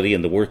Loud, clearly,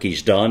 and the work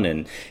he's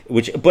done.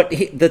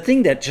 The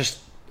thing that just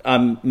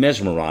I'm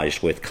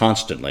mesmerized with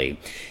constantly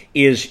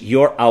is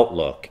your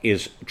outlook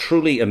is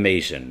truly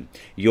amazing.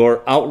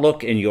 Your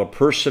outlook and your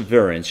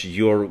perseverance,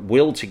 your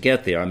will to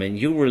get there. I mean,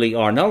 you really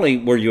are. Not only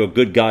were you a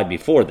good guy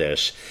before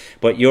this,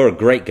 but you're a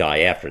great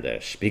guy after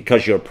this,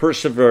 because your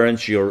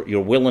perseverance, your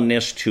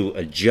willingness to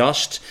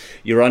adjust,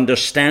 your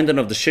understanding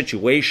of the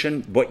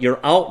situation, but your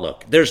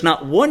outlook. There's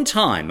not one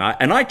time,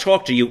 and I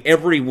talk to you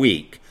every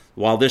week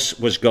while this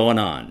was going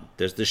on,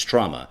 there's this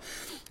trauma,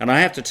 and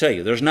I have to tell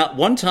you, there's not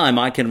one time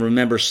I can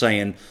remember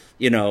saying,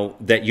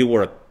 that you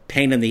were a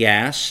pain in the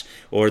ass,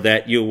 or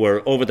that you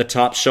were over the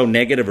top so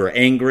negative or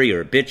angry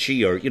or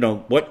bitchy, or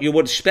what you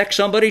would expect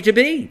somebody to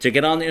be, to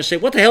get on there and say,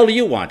 what the hell do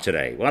you want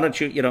today? Why don't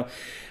you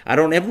I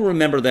don't ever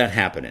remember that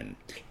happening.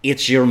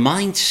 It's your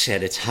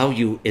mindset. It's how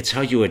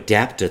you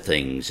adapt to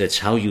things. It's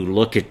how you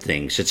look at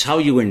things. It's how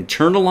you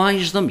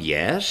internalize them,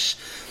 yes,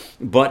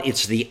 but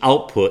it's the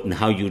output and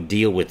how you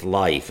deal with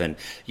life. And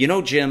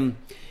Jim,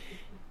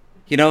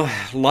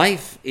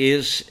 life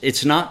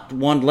it's not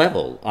one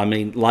level. I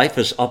mean, life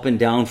is up and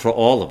down for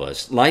all of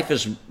us. Life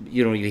is,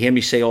 you hear me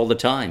say all the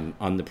time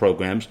on the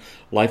programs,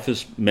 life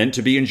is meant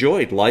to be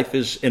enjoyed. Life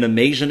is an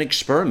amazing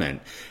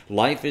experiment.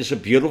 Life is a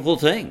beautiful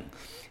thing.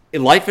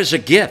 Life is a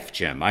gift,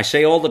 Jim. I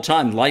say all the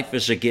time, life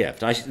is a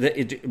gift.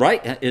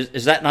 Right?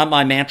 Is that not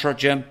my mantra,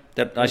 Jim,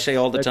 that I say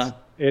all the time?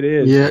 It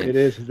is. Yeah. It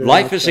is.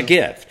 Life is a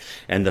gift.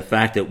 And the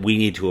fact that we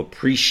need to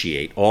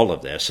appreciate all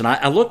of this. And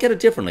I look at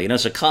it differently. And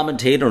as a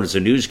commentator and as a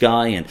news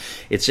guy, and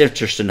it's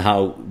interesting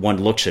how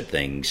one looks at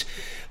things.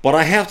 But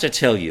I have to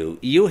tell you,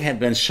 you have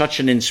been such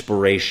an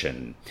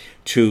inspiration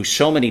to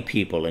so many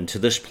people and to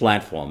this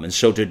platform. And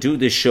so to do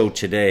this show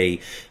today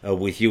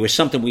with you is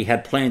something we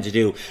had planned to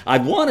do. I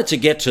wanted to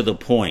get to the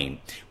point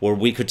where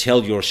we could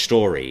tell your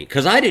story,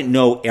 because I didn't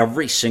know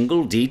every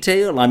single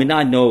detail. I mean,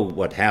 I know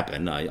what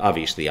happened.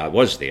 Obviously, I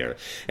was there.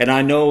 And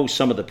I know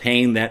some of the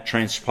pain that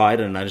transpired,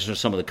 and I know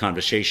some of the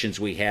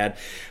conversations we had.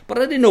 But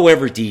I didn't know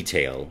every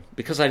detail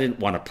because I didn't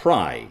want to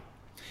pry.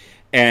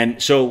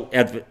 And so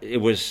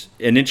it was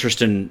an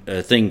interesting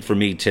thing for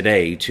me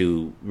today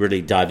to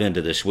really dive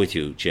into this with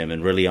you, Jim,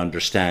 and really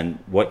understand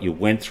what you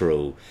went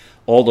through,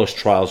 all those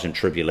trials and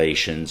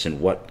tribulations, and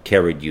what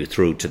carried you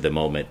through to the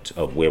moment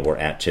of where we're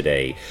at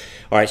today.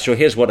 All right, so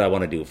here's what I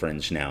want to do,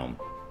 friends, now.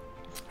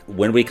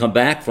 when we come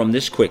back from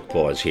this quick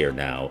pause here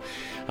now,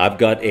 I've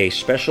got a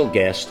special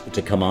guest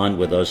to come on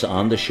with us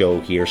on the show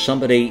here.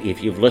 Somebody,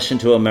 if you've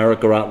listened to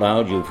America Out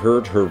Loud, you've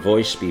heard her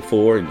voice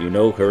before and you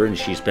know her, and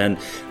she's been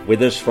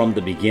with us from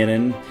the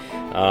beginning.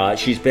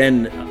 She's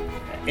been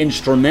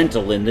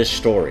instrumental in this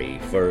story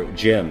for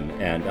Jim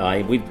and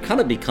I. We've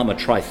kind of become a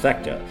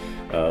trifecta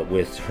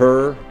with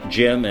her,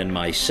 Jim, and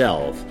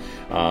myself.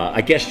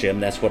 I guess, Jim,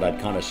 that's what I'd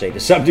kind of say to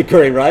some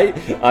degree, right?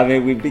 I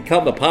mean, we've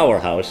become a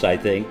powerhouse, I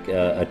think,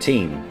 a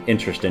team.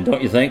 Interesting,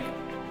 don't you think?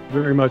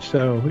 Very much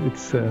so.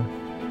 It's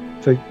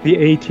like the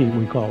A-team,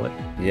 we call it.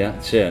 Yeah,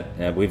 that's it.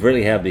 We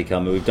really have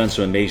become. We've done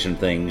some amazing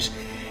things.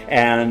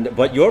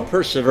 But your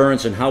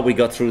perseverance and how we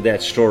got through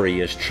that story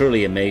is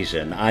truly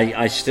amazing.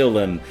 I still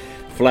am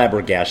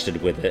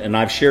flabbergasted with it, and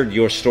I've shared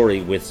your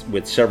story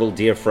with several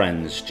dear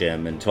friends,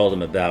 Jim, and told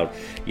them about,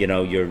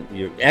 you're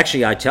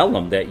actually, I tell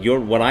them that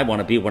you're what I want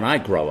to be when I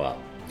grow up.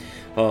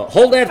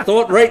 Hold that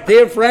thought right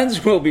there,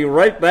 friends. We'll be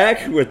right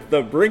back with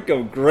The Brink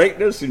of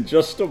Greatness in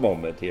just a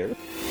moment here.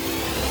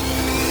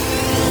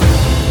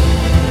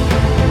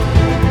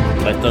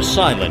 Let the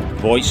silent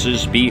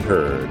voices be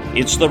heard.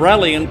 It's the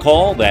rallying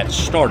call that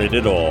started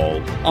it all.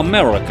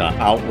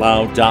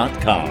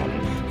 AmericaOutloud.com.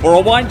 For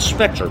a wide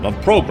spectrum of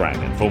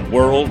programming from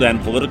world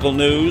and political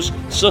news,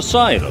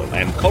 societal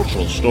and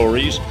cultural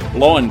stories,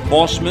 law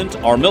enforcement,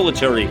 our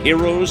military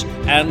heroes,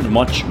 and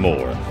much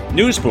more.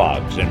 News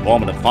blogs,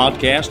 informative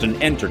podcasts,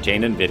 and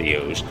entertaining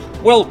videos.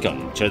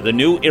 Welcome to the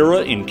new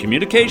era in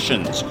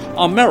communications.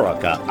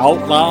 America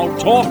Out Loud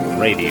Talk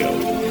Radio.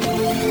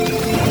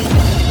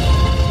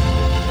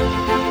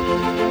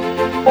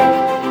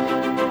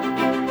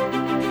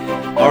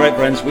 All right,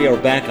 friends, we are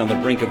back on the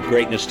brink of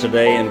greatness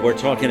today, and we're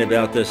talking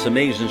about this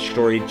amazing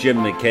story, Jim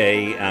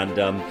McKay, and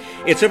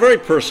it's a very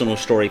personal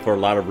story for a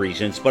lot of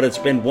reasons, but it's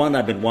been one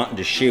I've been wanting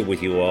to share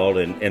with you all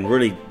and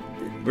really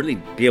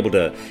be able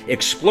to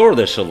explore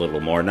this a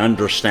little more and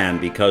understand,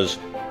 because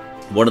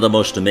one of the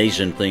most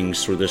amazing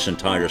things through this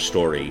entire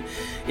story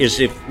is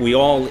if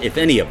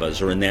any of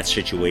us are in that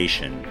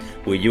situation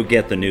where you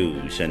get the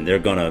news and they're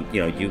gonna,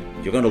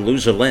 you're gonna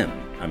lose a limb.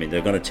 I mean,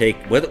 they're going to take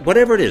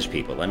whatever it is,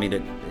 people. I mean,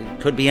 it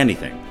could be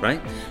anything, right?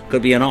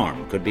 Could be an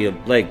arm, could be a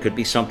leg, could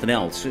be something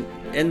else.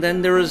 And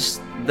then there is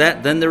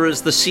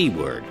the C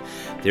word.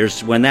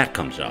 There's when that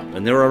comes up.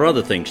 And there are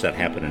other things that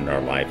happen in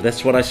our life.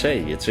 That's what I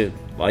say.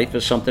 Life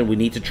is something we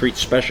need to treat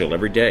special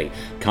every day.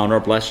 Count our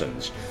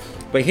blessings.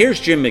 But here's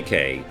Jim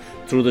McKay.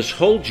 Through this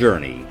whole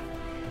journey,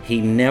 he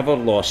never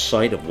lost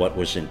sight of what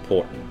was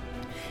important.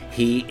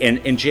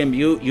 And Jim,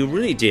 you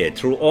really did.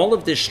 Through all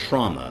of this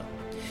trauma,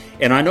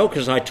 and I know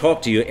because I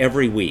talk to you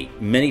every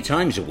week, many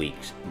times a week,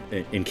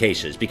 in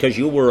cases, because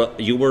you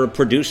were a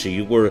producer.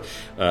 You were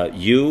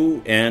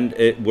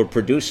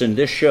producing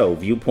this show,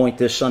 Viewpoint,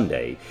 this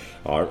Sunday,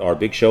 our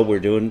big show we're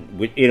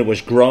doing. It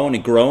was grown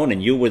and grown,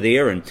 and you were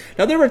there. And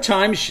now there were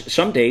times,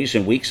 some days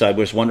and weeks, I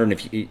was wondering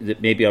if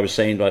maybe I was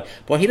saying,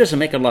 "Boy, he doesn't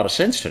make a lot of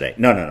sense today."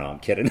 No, I'm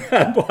kidding.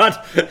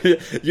 But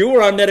you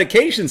were on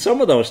medication some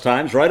of those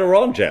times, right or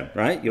wrong, Jim?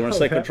 Right? You were on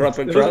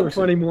psychotropic drugs. Those were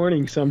funny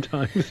mornings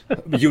sometimes.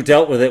 You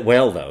dealt with it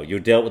well, though. You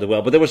dealt with it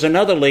well. But there was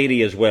another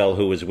lady as well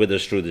who was with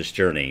us through this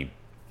journey.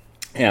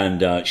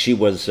 And she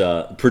was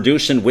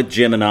producing with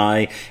Jim and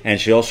I, and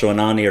she's also an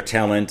on-air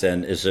talent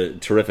and is a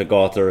terrific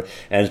author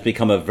and has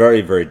become a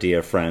very, very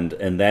dear friend,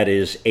 and that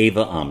is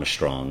Ava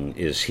Armstrong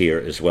is here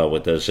as well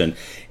with us. And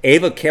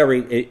Ava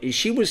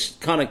she was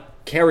kind of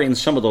carrying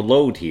some of the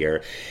load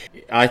here.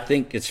 I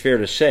think it's fair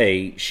to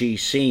say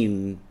she's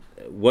seen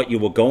what you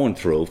were going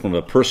through from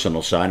a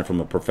personal side and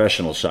from a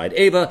professional side.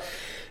 Ava,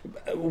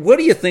 what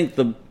do you think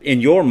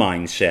in your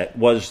mindset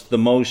was the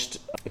most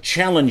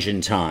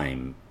challenging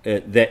time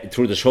that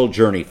through this whole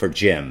journey for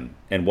Jim,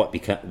 and what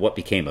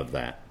became of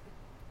that?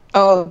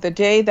 Oh, the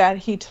day that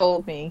he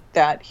told me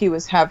that he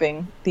was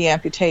having the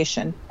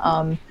amputation,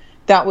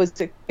 that was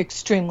an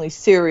extremely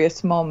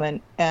serious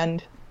moment,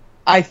 and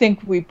I think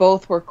we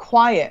both were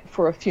quiet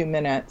for a few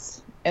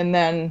minutes, and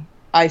then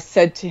I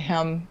said to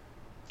him,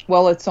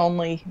 "Well, it's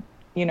only,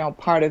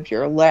 part of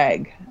your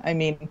leg." I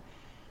mean,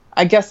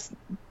 I guess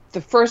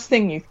the first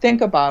thing you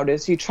think about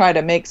is you try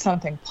to make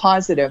something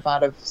positive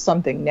out of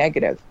something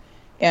negative.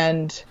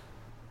 And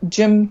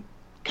Jim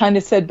kind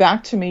of said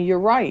back to me, "You're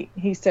right."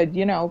 He said,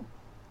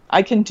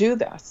 "I can do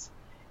this."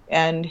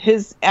 And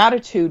his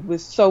attitude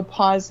was so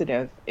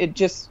positive. It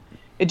just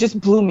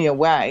blew me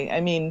away.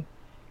 I mean,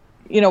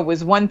 it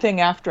was one thing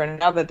after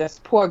another.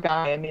 This poor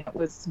guy, I mean, it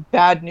was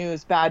bad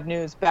news, bad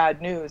news, bad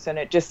news. And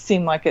it just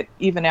seemed like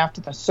even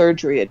after the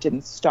surgery, it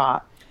didn't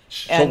stop.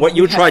 So what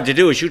you tried to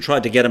do is you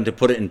tried to get him to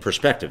put it in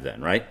perspective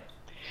then, right?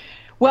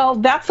 Well,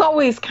 that's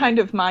always kind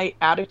of my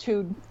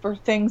attitude for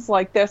things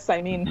like this.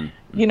 I mean,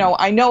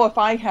 I know if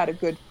I had a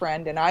good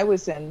friend and I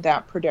was in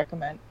that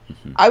predicament,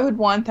 I would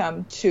want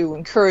them to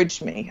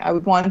encourage me. I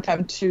would want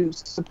them to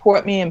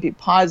support me and be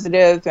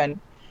positive. And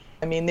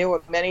I mean, there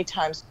were many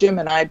times Jim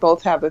and I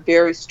both have a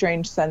very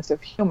strange sense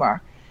of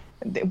humor.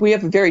 We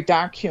have a very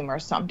dark humor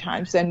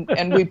sometimes,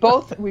 and we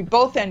both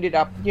ended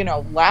up,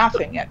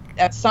 laughing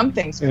at some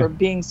things for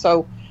being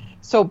so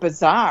so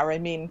bizarre. I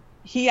mean,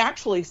 he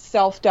actually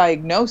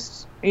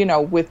self-diagnosed,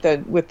 with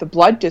the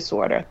blood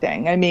disorder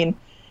thing. I mean,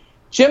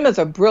 Jim is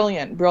a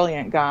brilliant,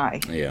 brilliant guy.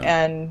 Yeah.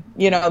 And,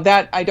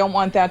 that I don't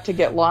want that to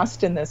get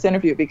lost in this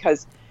interview,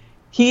 because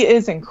he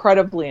is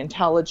incredibly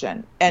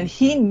intelligent, and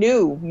he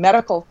knew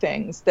medical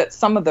things that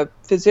some of the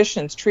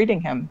physicians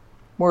treating him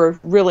were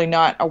really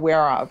not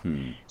aware of.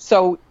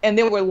 So, and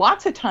there were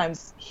lots of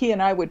times he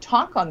and I would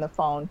talk on the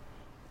phone,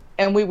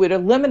 and we would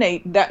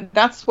eliminate that.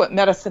 That's what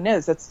medicine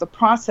is. It's the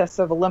process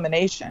of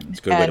elimination.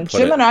 And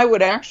Jim and I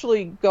would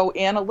actually go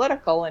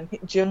analytical, and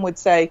Jim would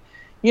say,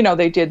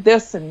 they did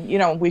this,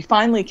 and, we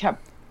finally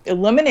kept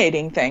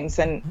eliminating things.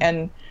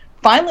 And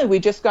finally, we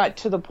just got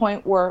to the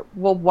point where,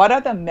 well, what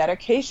are the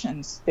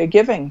medications they're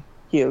giving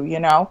you,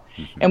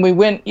 And we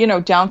went,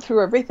 down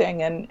through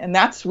everything. And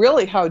that's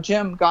really how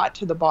Jim got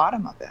to the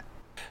bottom of it.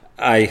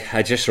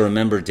 I just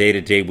remember day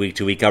to day, week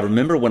to week. I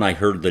remember when I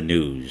heard the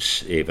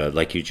news, Ava,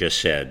 like you just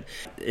said,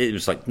 it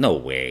was like, no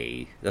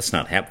way, that's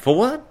not happening. For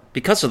what?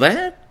 Because of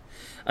that?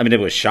 I mean, it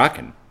was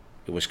shocking.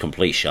 It was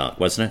complete shock,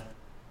 wasn't it?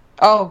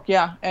 Oh,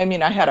 yeah. I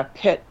mean, I had a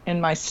pit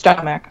in my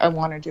stomach. I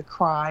wanted to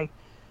cry.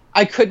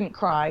 I couldn't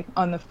cry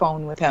on the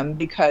phone with him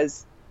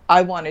because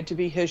I wanted to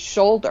be his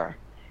shoulder.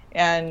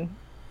 And,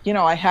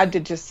 I had to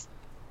just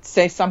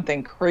say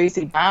something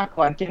crazy back,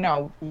 like,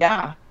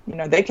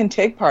 they can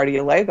take part of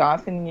your leg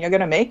off and you're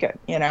going to make it,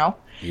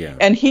 Yeah.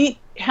 And he,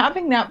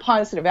 having that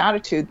positive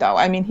attitude, though,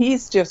 I mean,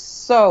 he's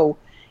so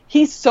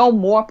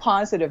more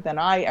positive than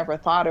I ever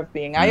thought of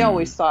being. I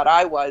always thought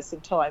I was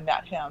until I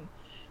met him.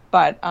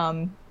 But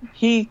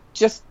he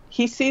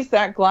sees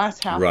that glass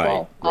half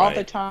full all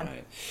the time.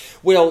 Right.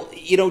 Well,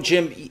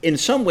 Jim, in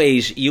some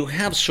ways, you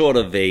have sort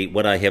of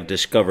what I have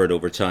discovered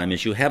over time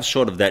is you have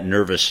sort of that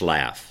nervous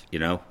laugh,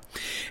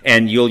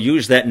 and you'll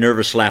use that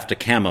nervous laugh to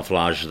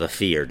camouflage the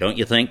fear, don't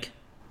you think?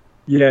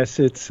 Yes,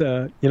 it's,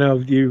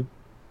 you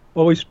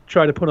always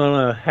try to put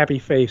on a happy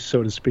face,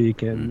 so to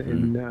speak.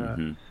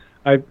 And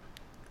I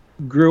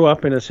grew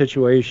up in a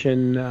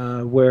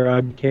situation where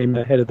I became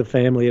the head of the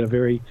family at a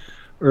very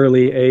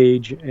early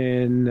age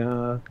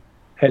and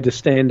had to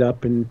stand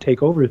up and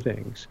take over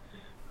things.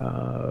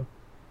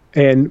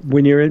 And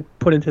when you're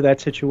put into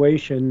that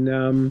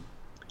situation,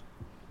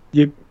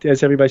 you,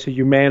 as everybody says,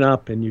 you man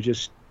up and you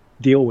just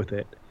deal with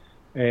it.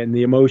 And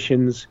the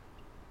emotions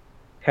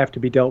have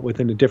to be dealt with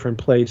in a different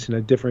place, in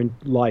a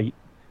different light.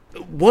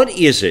 What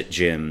is it,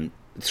 Jim,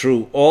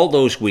 through all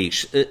those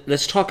weeks?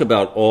 Let's talk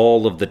about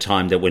all of the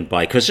time that went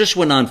by, because this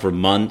went on for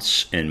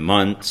months and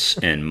months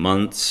and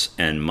months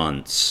and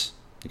months.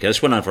 Okay,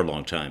 this went on for a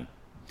long time.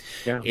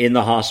 Yeah. In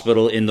the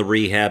hospital, in the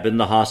rehab, in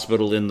the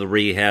hospital, in the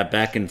rehab,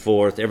 back and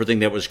forth, everything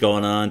that was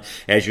going on.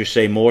 As you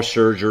say, more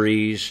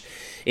surgeries.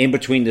 In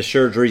between the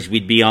surgeries,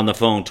 we'd be on the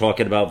phone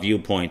talking about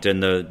Viewpoint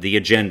and the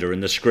agenda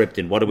and the script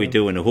and what are we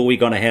doing and who are we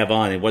going to have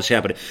on and what's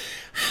happening.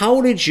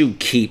 How did you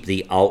keep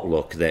the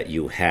outlook that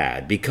you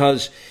had?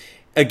 Because,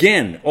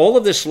 again, all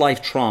of this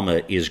life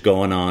trauma is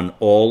going on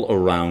all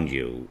around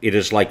you. It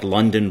is like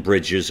London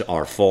bridges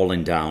are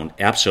falling down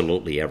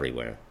absolutely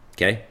everywhere.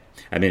 Okay?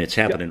 I mean, it's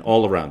happening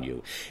all around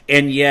you.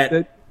 And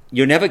yet,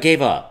 you never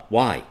gave up.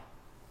 Why?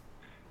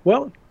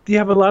 Well, you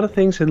have a lot of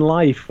things in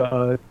life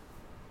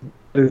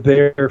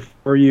there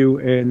for you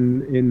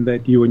in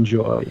that you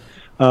enjoy.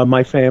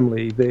 My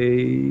family,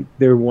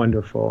 they're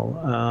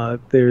wonderful.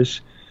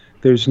 There's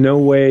no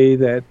way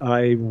that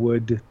I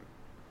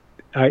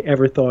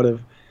ever thought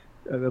of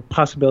the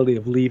possibility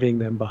of leaving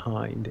them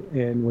behind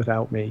and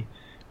without me.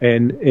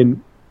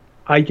 And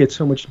I get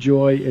so much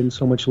joy and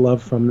so much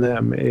love from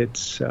them.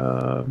 It's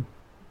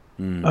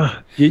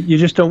you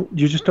just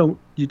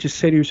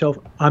say to yourself,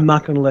 I'm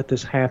not going to let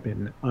this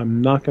happen.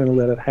 I'm not going to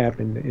let it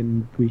happen,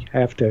 and we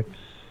have to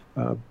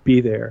be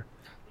there.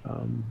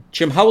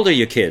 Jim, how old are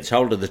your kids? How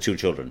old are the two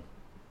children?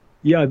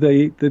 Yeah,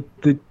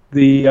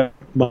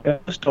 my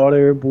eldest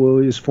daughter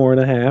is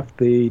 4.5.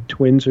 The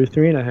twins are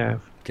 3.5.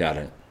 Got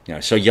it.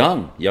 Yeah, so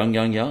young. Yeah.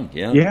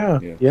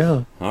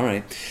 All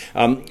right,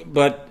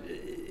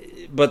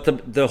 But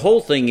the whole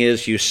thing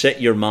is you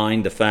set your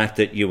mind, the fact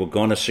that you were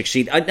going to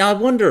succeed. I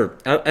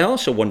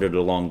also wondered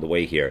along the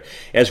way here,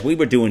 as we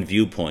were doing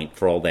Viewpoint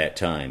for all that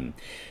time,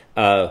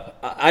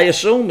 I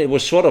assume it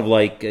was sort of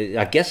like,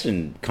 I guess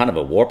in kind of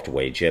a warped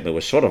way, Jim, it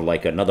was sort of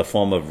like another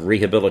form of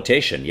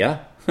rehabilitation,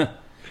 yeah?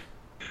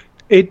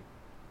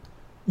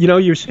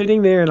 You're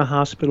sitting there in a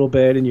hospital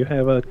bed and you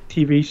have a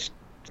TV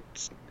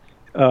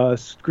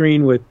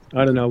screen with,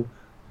 I don't know,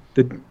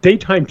 the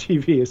daytime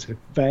TV is a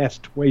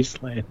vast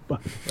wasteland, by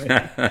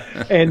the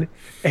way.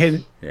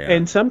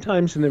 And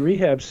sometimes in the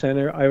rehab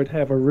center, I would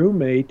have a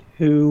roommate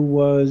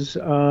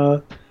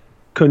who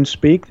couldn't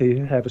speak. They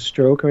didn't have a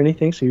stroke or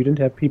anything, so you didn't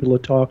have people to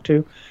talk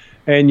to.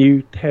 And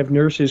you have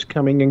nurses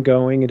coming and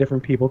going and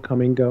different people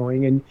coming and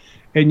going.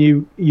 And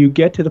you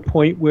get to the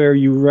point where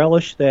you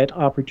relish that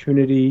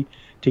opportunity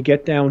to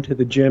get down to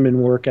the gym and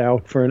work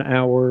out for an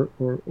hour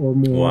or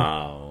more.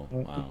 Wow.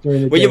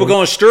 Well, you were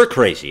going stir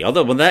crazy.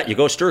 Other than that, you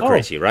go stir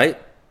crazy, right?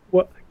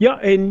 Well, yeah,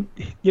 and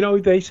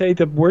they say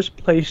the worst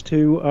place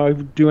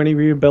to do any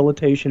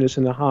rehabilitation is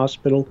in the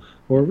hospital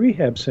or a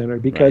rehab center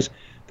because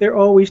they're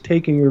always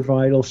taking your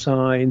vital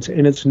signs,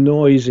 and it's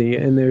noisy,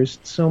 and there's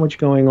so much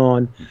going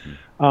on,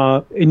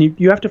 and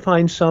you have to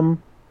find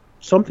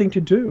something to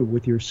do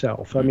with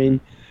yourself. I mean,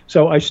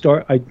 so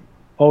I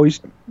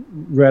always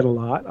read a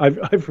lot.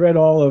 I've read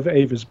all of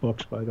Ava's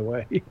books, by the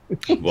way.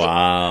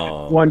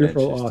 Wow.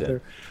 Wonderful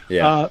author.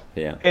 Yeah.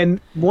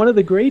 And one of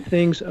the great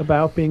things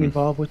about being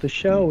involved with the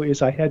show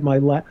is I had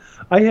the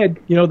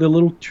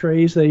little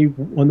trays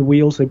on the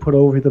wheels they put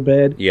over the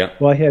bed. Yeah.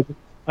 Well,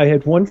 I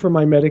had one for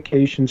my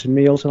medications and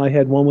meals, and I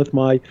had one with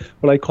what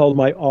I called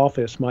my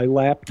office, my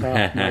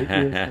laptop.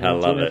 I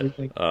love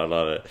it. I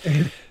love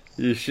it.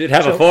 You should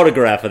have a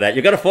photograph of that.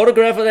 You got a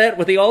photograph of that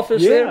with the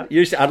office there?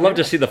 I'd love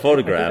to see the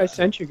photograph. I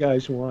sent you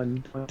guys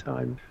one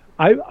time.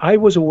 I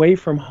was away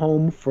from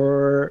home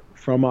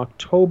from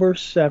October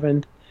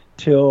 7th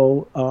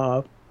till,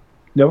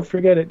 never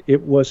forget it,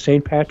 it was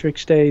St.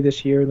 Patrick's Day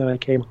this year, and then I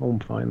came home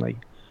finally.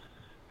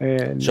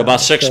 And so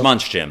about 6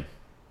 months, Jim.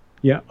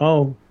 Yeah.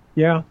 Oh,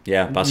 yeah.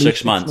 Yeah, about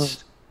 6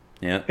 months.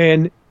 Yeah.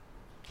 And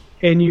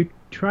you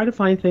try to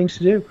find things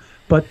to do.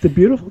 But the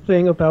beautiful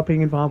thing about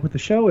being involved with the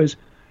show is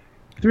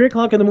 3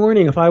 o'clock in the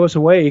morning, if I was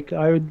awake,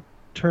 I would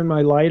turn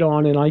my light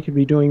on and I could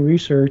be doing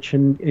research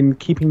and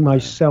keeping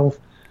myself,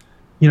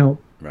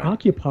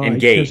 occupied.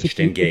 Engaged.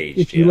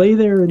 If you lay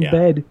there in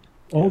bed,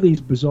 all these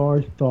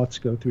bizarre thoughts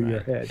go through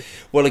your head.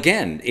 Well,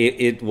 again,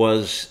 it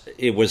was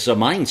a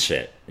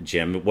mindset,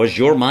 Jim. It was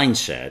your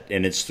mindset,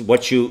 and it's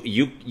what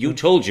you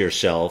told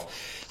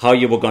yourself how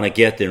you were going to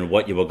get there and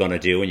what you were going to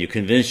do, and you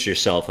convinced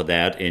yourself of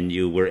that, and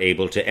you were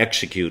able to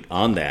execute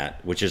on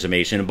that, which is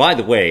amazing. And by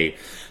the way,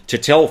 to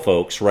tell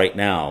folks right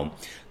now,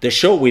 the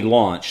show we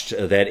launched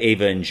that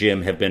Ava and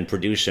Jim have been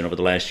producing over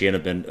the last year and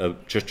have been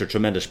just a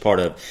tremendous part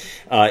of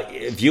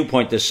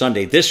Viewpoint this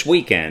Sunday. This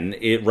weekend,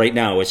 right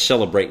now, it's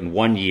celebrating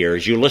 1 year.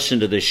 As you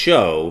listen to the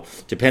show,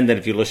 depending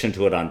if you listen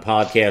to it on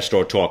podcast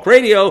or talk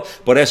radio,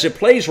 but as it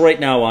plays right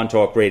now on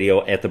talk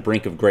radio at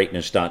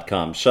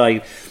thebrinkofgreatness.com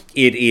site,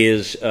 it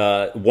is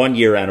 1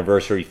 year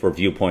anniversary for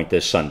Viewpoint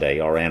this Sunday,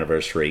 our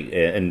anniversary,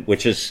 and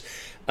which is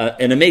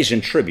an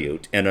amazing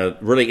tribute and a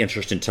really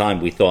interesting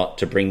time, we thought,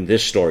 to bring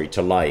this story to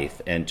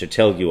life and to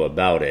tell you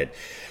about it.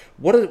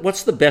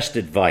 What's the best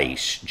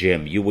advice,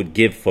 Jim, you would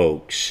give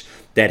folks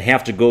that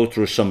have to go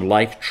through some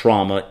life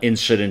trauma,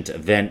 incident,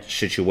 event,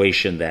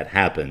 situation that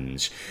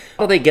happens?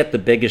 How do they get the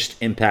biggest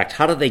impact?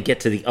 How do they get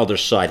to the other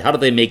side? How do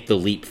they make the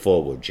leap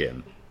forward,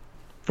 Jim?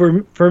 For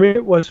me,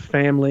 it was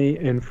family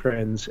and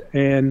friends.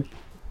 And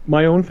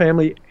my own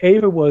family,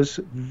 Ava was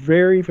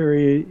very,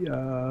 very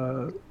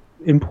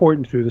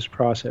important through this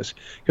process,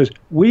 because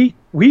we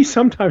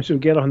sometimes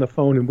would get on the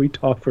phone and we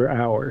talk for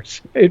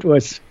hours. It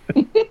was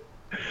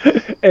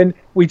and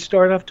we'd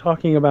start off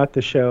talking about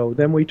the show,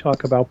 then we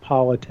talk about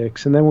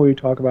politics, and then we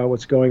talk about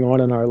what's going on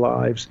in our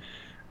lives,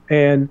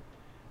 and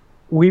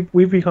we've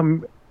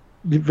become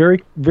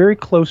very, very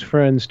close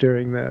friends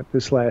during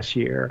this last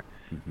year.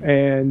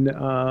 And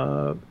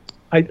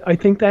I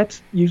think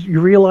that's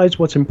you realize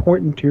what's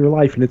important to your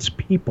life, and it's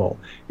people,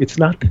 it's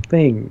not the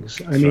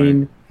things. I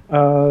mean,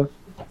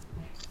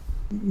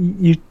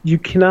 you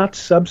cannot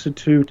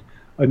substitute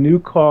a new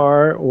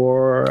car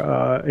or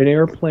an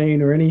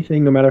airplane or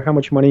anything, no matter how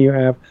much money you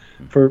have,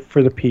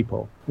 for the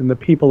people. And the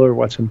people are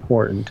what's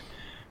important.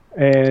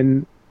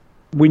 And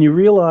when you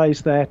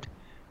realize that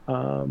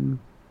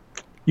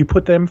you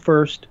put them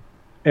first,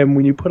 and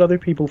when you put other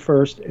people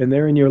first and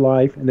they're in your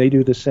life and they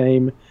do the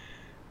same,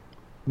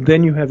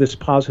 then you have this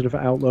positive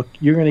outlook.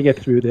 You're going to get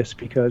through this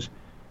because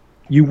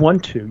you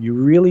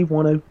really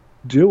want to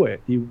do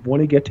it. You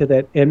want to get to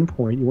that end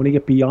point. You want to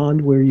get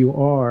beyond where you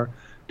are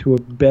to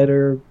a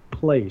better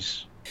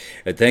place.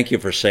 Thank you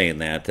for saying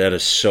that. That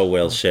is so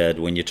well said.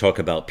 When you talk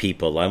about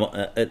people,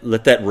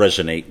 let that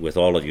resonate with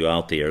all of you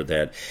out there,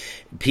 that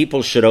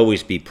people should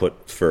always be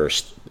put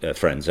first,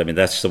 friends. I mean,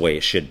 that's the way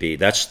it should be.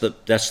 That's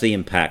the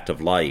impact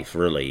of life,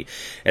 really.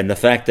 And the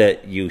fact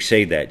that you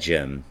say that,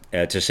 Jim,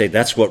 to say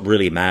that's what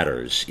really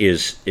matters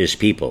is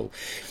people.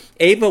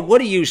 Ava, what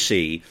do you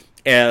see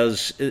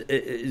as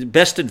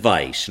best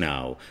advice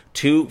now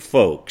to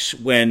folks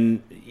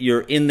when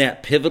you're in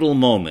that pivotal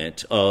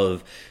moment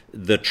of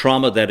the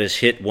trauma that has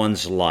hit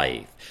one's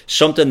life,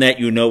 something that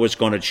you know is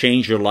going to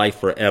change your life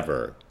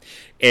forever?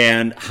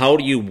 And how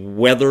do you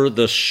weather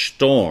the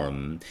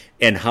storm,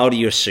 and how do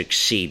you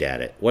succeed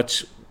at it?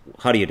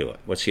 How do you do it?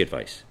 What's the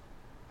advice?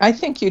 I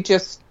think you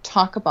just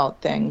talk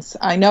about things.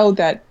 I know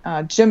that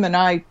Jim and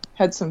I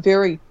had some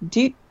very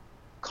deep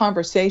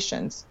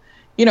conversations,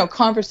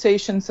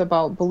 conversations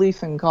about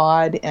belief in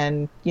God,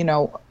 and,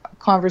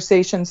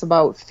 conversations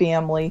about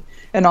family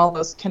and all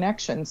those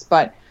connections.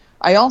 But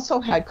I also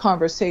had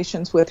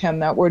conversations with him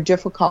that were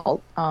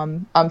difficult.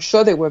 I'm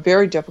sure they were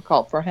very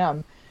difficult for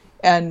him.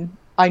 And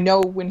I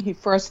know when he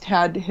first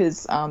had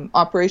his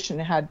operation,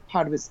 had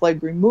part of his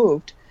leg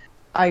removed,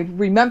 I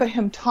remember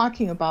him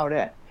talking about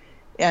it,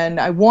 and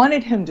I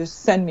wanted him to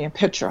send me a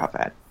picture of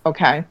it,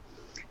 okay?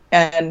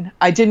 And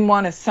I didn't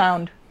want to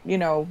sound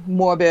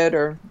morbid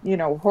or,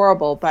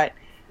 horrible. But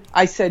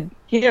I said,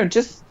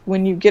 just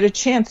when you get a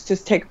chance,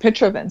 just take a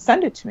picture of it and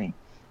send it to me.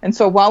 And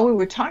so while we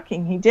were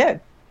talking, he did.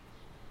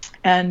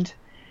 And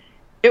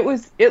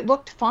it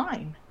looked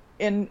fine.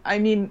 And I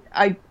mean,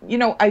 I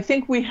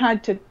think we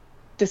had to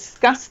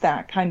discuss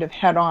that kind of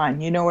head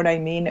on. You know what I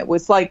mean? It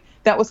was like,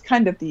 that was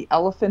kind of the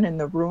elephant in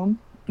the room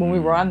when we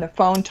were on the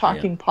phone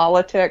talking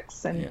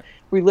politics and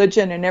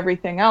religion and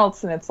everything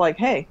else. And it's like,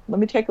 hey, let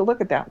me take a look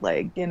at that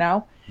leg,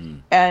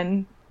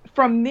 And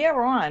from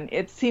there on,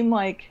 it seemed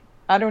like,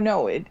 I don't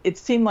know, it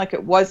seemed like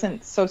it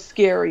wasn't so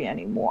scary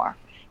anymore.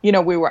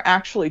 We were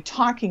actually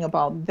talking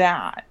about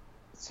that.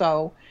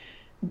 So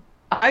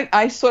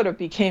I sort of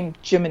became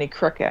Jiminy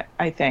Cricket,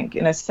 I think,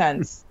 in a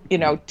sense,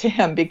 to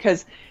him,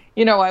 because,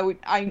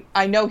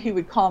 I know he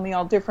would call me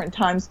all different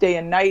times, day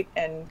and night.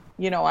 And,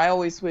 I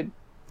always would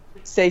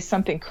say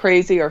something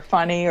crazy or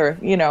funny or,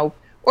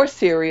 or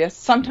serious.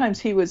 Sometimes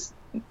he was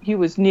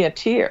near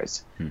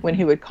tears when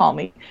he would call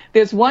me.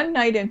 There's one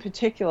night in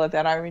particular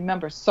that I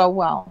remember so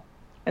well.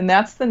 And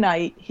that's the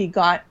night he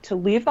got to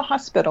leave the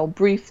hospital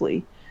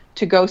briefly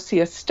to go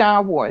see a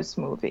Star Wars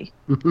movie.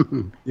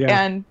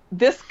 And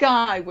this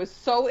guy was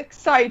so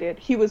excited.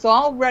 He was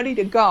all ready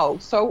to go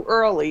so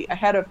early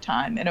ahead of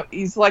time. And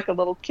he's like a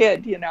little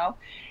kid,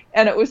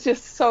 And it was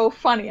just so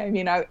funny. I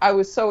mean, I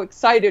was so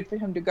excited for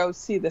him to go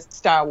see the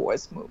Star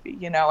Wars movie,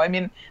 I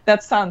mean,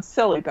 that sounds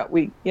silly, but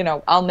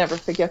I'll never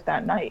forget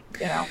that night,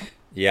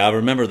 Yeah, I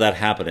remember that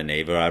happening,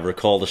 Ava. I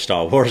recall the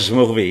Star Wars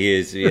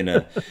movie.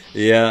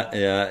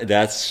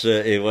 That's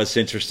it was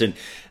interesting.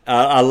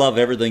 I love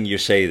everything you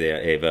say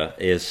there, Ava.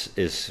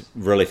 Is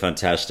really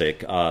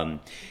fantastic.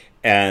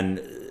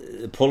 And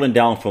pulling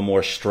down for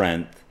more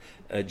strength.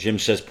 Jim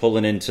says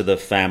pulling into the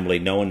family,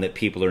 knowing that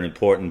people are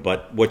important.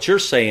 But what you're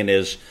saying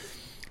is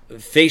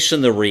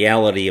facing the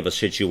reality of a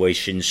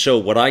situation. So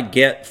what I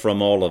get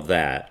from all of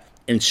that,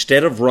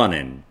 instead of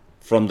running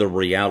from the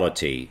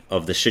reality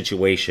of the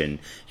situation,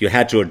 you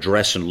had to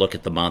address and look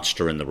at the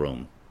monster in the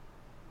room.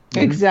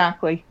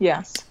 Exactly.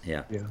 Yes.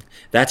 Yeah.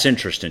 That's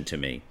interesting to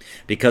me,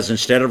 because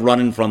instead of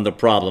running from the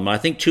problem, I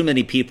think too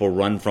many people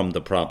run from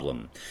the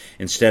problem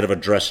instead of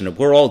addressing it.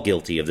 We're all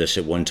guilty of this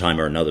at one time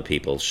or another,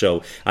 people.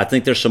 So I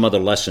think there's some other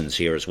lessons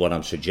here is what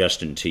I'm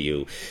suggesting to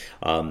you.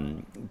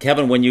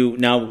 Kevin, when you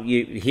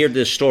hear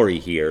this story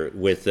here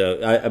with,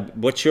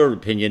 what's your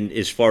opinion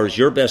as far as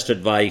your best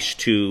advice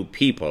to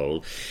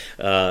people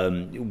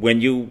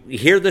when you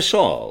hear this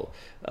all?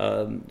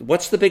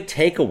 What's the big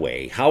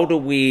takeaway? How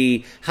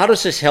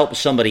does this help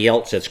somebody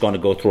else that's going to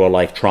go through a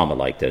life trauma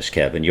like this,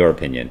 Kev, in your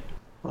opinion?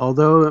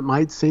 Although it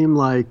might seem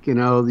like,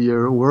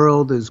 your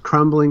world is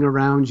crumbling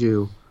around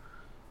you,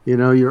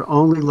 you're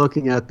only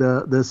looking at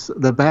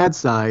the bad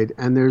side,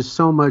 and there's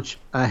so much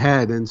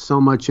ahead and so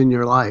much in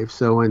your life.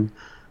 So when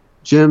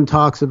Jim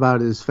talks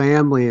about his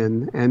family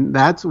and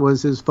that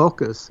was his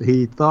focus,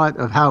 he thought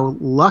of how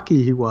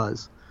lucky he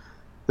was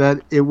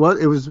that it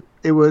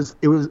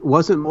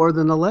wasn't more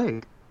than a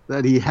leg.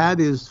 That he had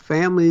his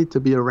family to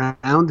be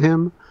around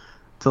him,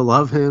 to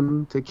love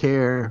him, to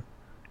care.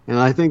 And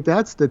I think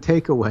that's the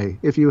takeaway.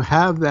 If you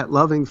have that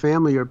loving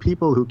family or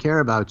people who care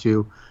about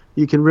you,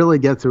 you can really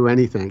get through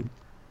anything.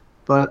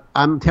 But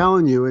I'm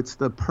telling you, it's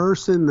the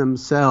person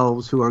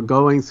themselves who are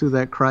going through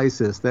that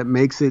crisis that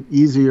makes it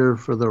easier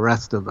for the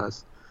rest of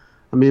us.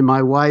 I mean,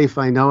 my wife,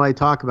 I know I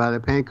talk about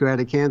it,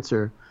 pancreatic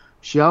cancer.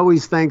 She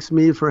always thanks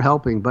me for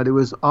helping, but it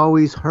was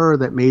always her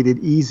that made it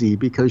easy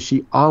because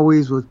she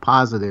always was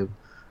positive.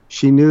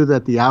 She knew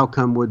that the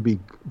outcome would be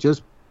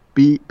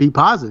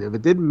positive.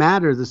 It didn't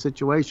matter the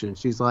situation.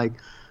 She's like,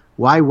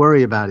 why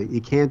worry about it?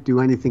 You can't do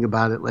anything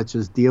about it. Let's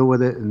just deal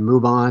with it and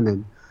move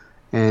on.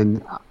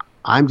 And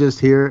I'm just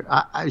here.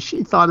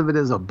 She thought of it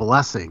as a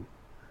blessing,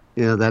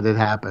 that it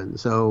happened.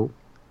 So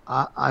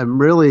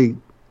I'm really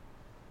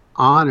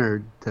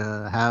honored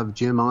to have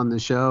Jim on the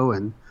show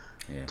and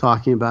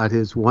talking about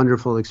his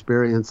wonderful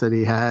experience that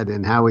he had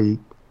and how he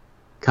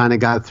kind of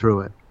got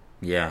through it.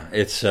 Yeah,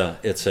 it's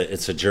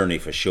a journey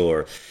for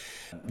sure.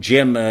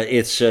 Jim,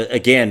 it's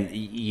again,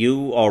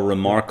 you are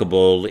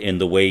remarkable in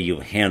the way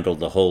you handled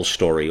the whole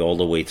story all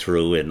the way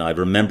through. And I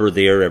remember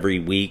there every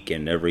week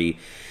and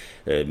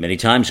many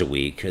times a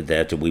week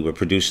that we were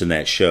producing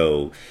that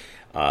show.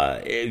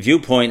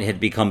 Viewpoint had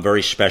become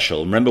very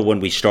special. Remember when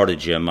we started,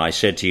 Jim, I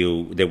said to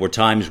you there were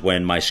times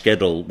when my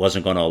schedule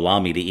wasn't going to allow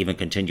me to even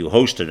continue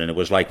hosting, and it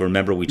was like,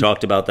 remember we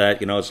talked about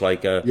that? It's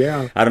like, I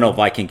don't know if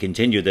I can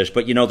continue this,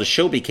 but the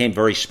show became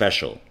very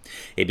special.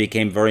 It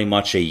became very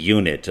much a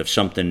unit of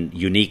something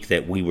unique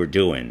that we were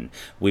doing.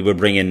 We were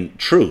bringing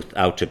truth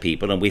out to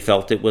people, and we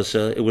felt it was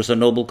a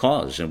noble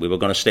cause, and we were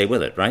going to stay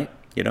with it, right?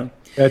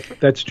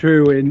 That's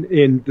true.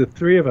 In the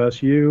three of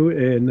us, you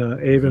and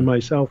Ava and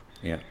myself.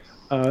 Yeah.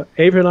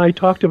 Ava and I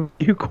talked about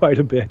you quite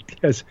a bit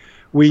because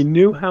we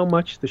knew how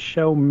much the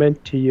show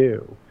meant to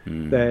you,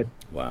 that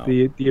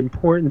the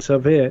importance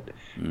of it,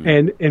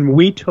 and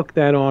we took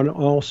that on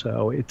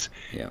also.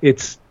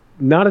 It's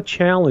not a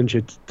challenge.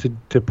 It's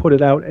to put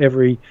it out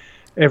every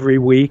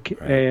week,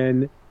 right.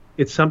 And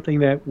it's something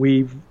that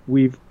we've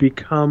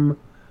become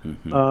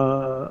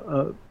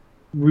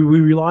we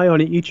rely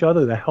on each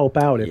other to help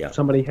out. If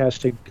somebody has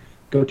to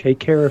go take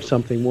care of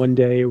something one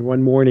day or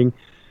one morning,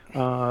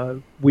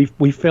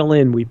 we fill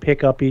in, we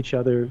pick up each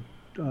other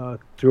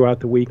throughout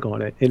the week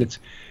on it, and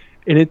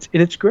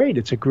it's great.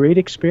 It's a great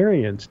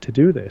experience to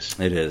do this.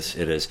 It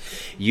is.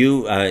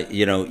 You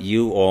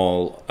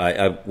all.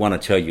 I want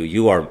to tell you,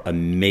 you are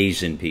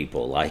amazing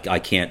people. I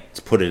can't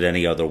put it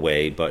any other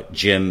way. But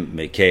Jim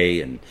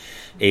McKay and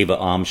Ava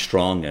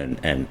Armstrong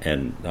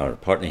and our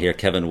partner here,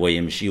 Kevin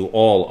Williams, you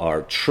all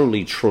are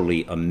truly,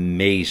 truly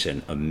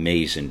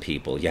amazing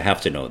people. You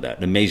have to know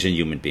that. Amazing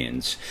human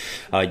beings.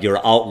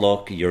 Your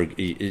outlook,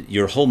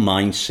 your whole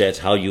mindset,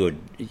 how you would,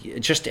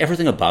 just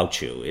everything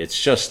about you.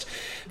 It's just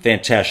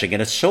fantastic.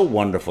 And it's so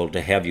wonderful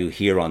to have you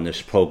here on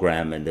this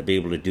program and to be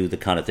able to do the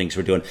kind of things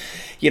we're doing.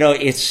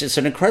 It's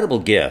an incredible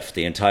gift,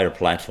 the entire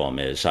platform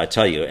is, I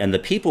tell you. And the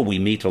people we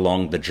meet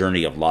along the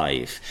journey of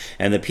life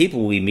and the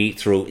people we meet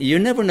through, you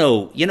never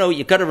know.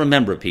 You got to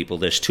remember, people,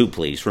 this too,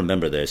 please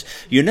remember this.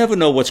 You never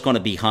know what's going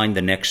to be behind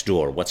the next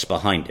door, what's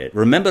behind it.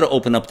 Remember to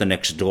open up the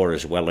next door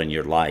as well in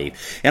your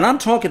life. And I'm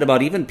talking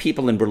about even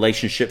people in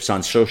relationships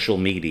on social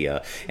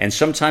media, and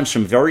sometimes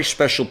some very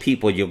special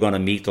people you're going to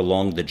meet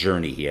along the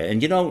journey here.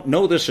 And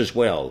know this as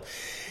well.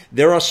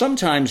 There are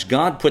sometimes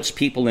God puts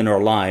people in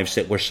our lives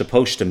that we're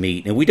supposed to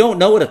meet, and we don't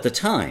know it at the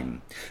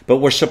time, but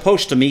we're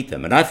supposed to meet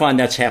them. And I find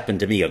that's happened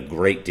to me a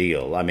great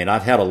deal. I mean,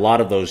 I've had a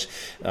lot of those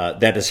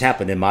that has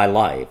happened in my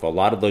life, a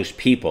lot of those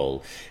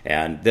people,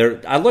 and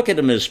I look at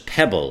them as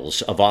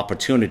pebbles of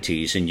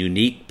opportunities and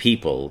unique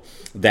people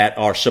that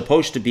are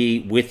supposed to be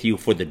with you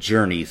for the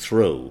journey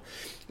through.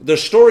 The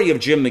story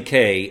of Jim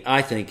McKay,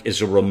 I think,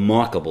 is a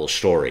remarkable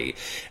story.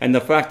 And the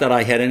fact that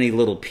I had any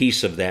little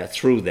piece of that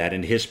through that,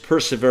 and his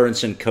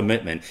perseverance and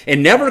commitment,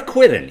 and never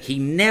quitting. He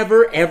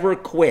never, ever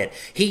quit.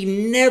 He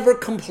never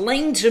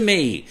complained to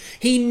me.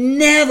 He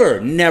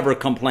never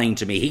complained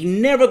to me. He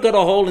never got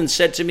a hold and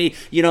said to me,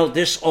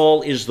 this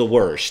all is the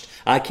worst.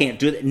 I can't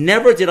do that.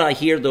 Never did I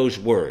hear those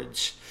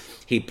words.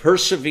 He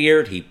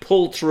persevered, he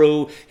pulled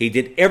through, he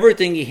did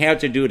everything he had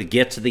to do to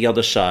get to the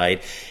other side.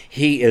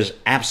 He is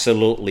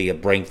absolutely a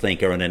brain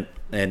thinker,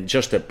 and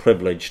just a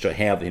privilege to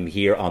have him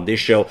here on this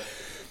show.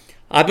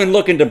 I've been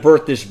looking to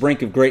birth this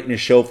Brink of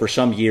Greatness show for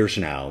some years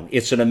now.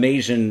 It's an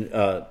amazing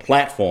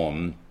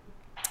platform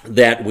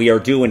that we are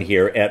doing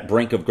here at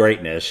Brink of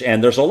Greatness,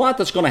 and there's a lot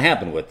that's going to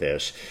happen with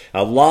this.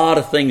 A lot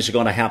of things are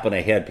going to happen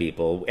ahead,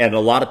 people, and a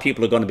lot of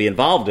people are going to be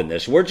involved in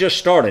this. We're just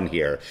starting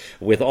here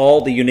with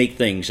all the unique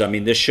things. I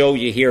mean, this show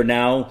you hear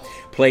now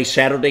plays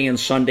Saturday and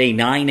Sunday.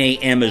 9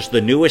 a.m. is the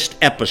newest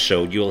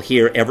episode you'll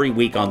hear every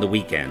week on the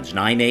weekends.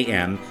 9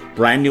 a.m.,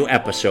 brand new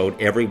episode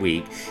every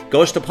week.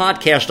 Goes to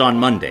podcast on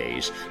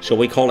Mondays, so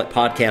we call it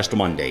Podcast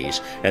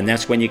Mondays, and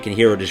that's when you can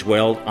hear it as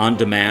well on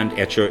demand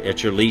at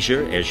your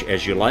leisure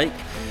as you like.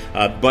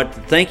 But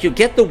thank you.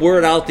 Get the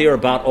word out there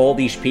about all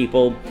these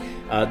people.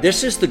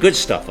 This is the good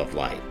stuff of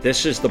life.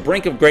 This is the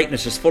Brink of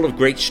Greatness. Is full of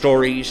great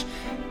stories.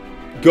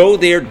 Go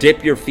there,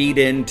 dip your feet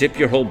in, dip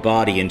your whole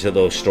body into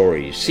those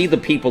stories. See the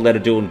people that are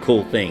doing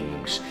cool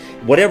things.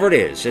 Whatever it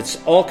is,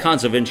 it's all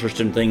kinds of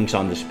interesting things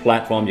on this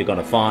platform you're going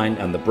to find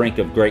on the Brink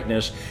of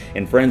Greatness.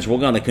 And friends, we're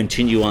going to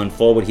continue on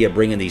forward here,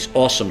 bringing these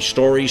awesome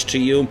stories to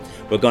you.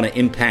 We're going to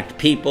impact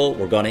people.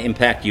 We're going to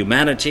impact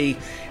humanity.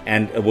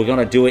 And we're going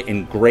to do it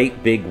in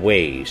great big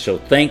ways. So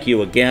thank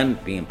you again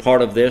for being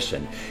part of this.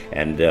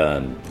 And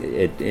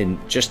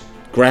just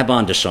grab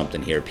onto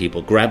something here,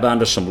 people. Grab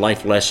onto some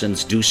life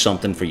lessons. Do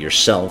something for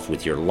yourself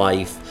with your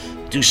life.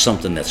 Do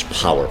something that's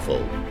powerful.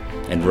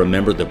 And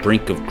remember, the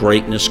Brink of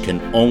Greatness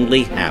can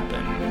only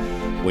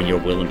happen when you're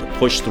willing to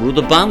push through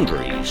the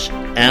boundaries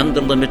and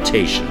the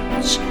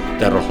limitations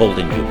that are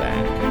holding you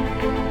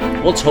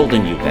back. What's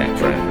holding you back,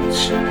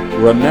 friends?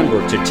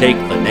 Remember to take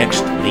the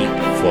next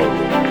leap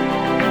forward.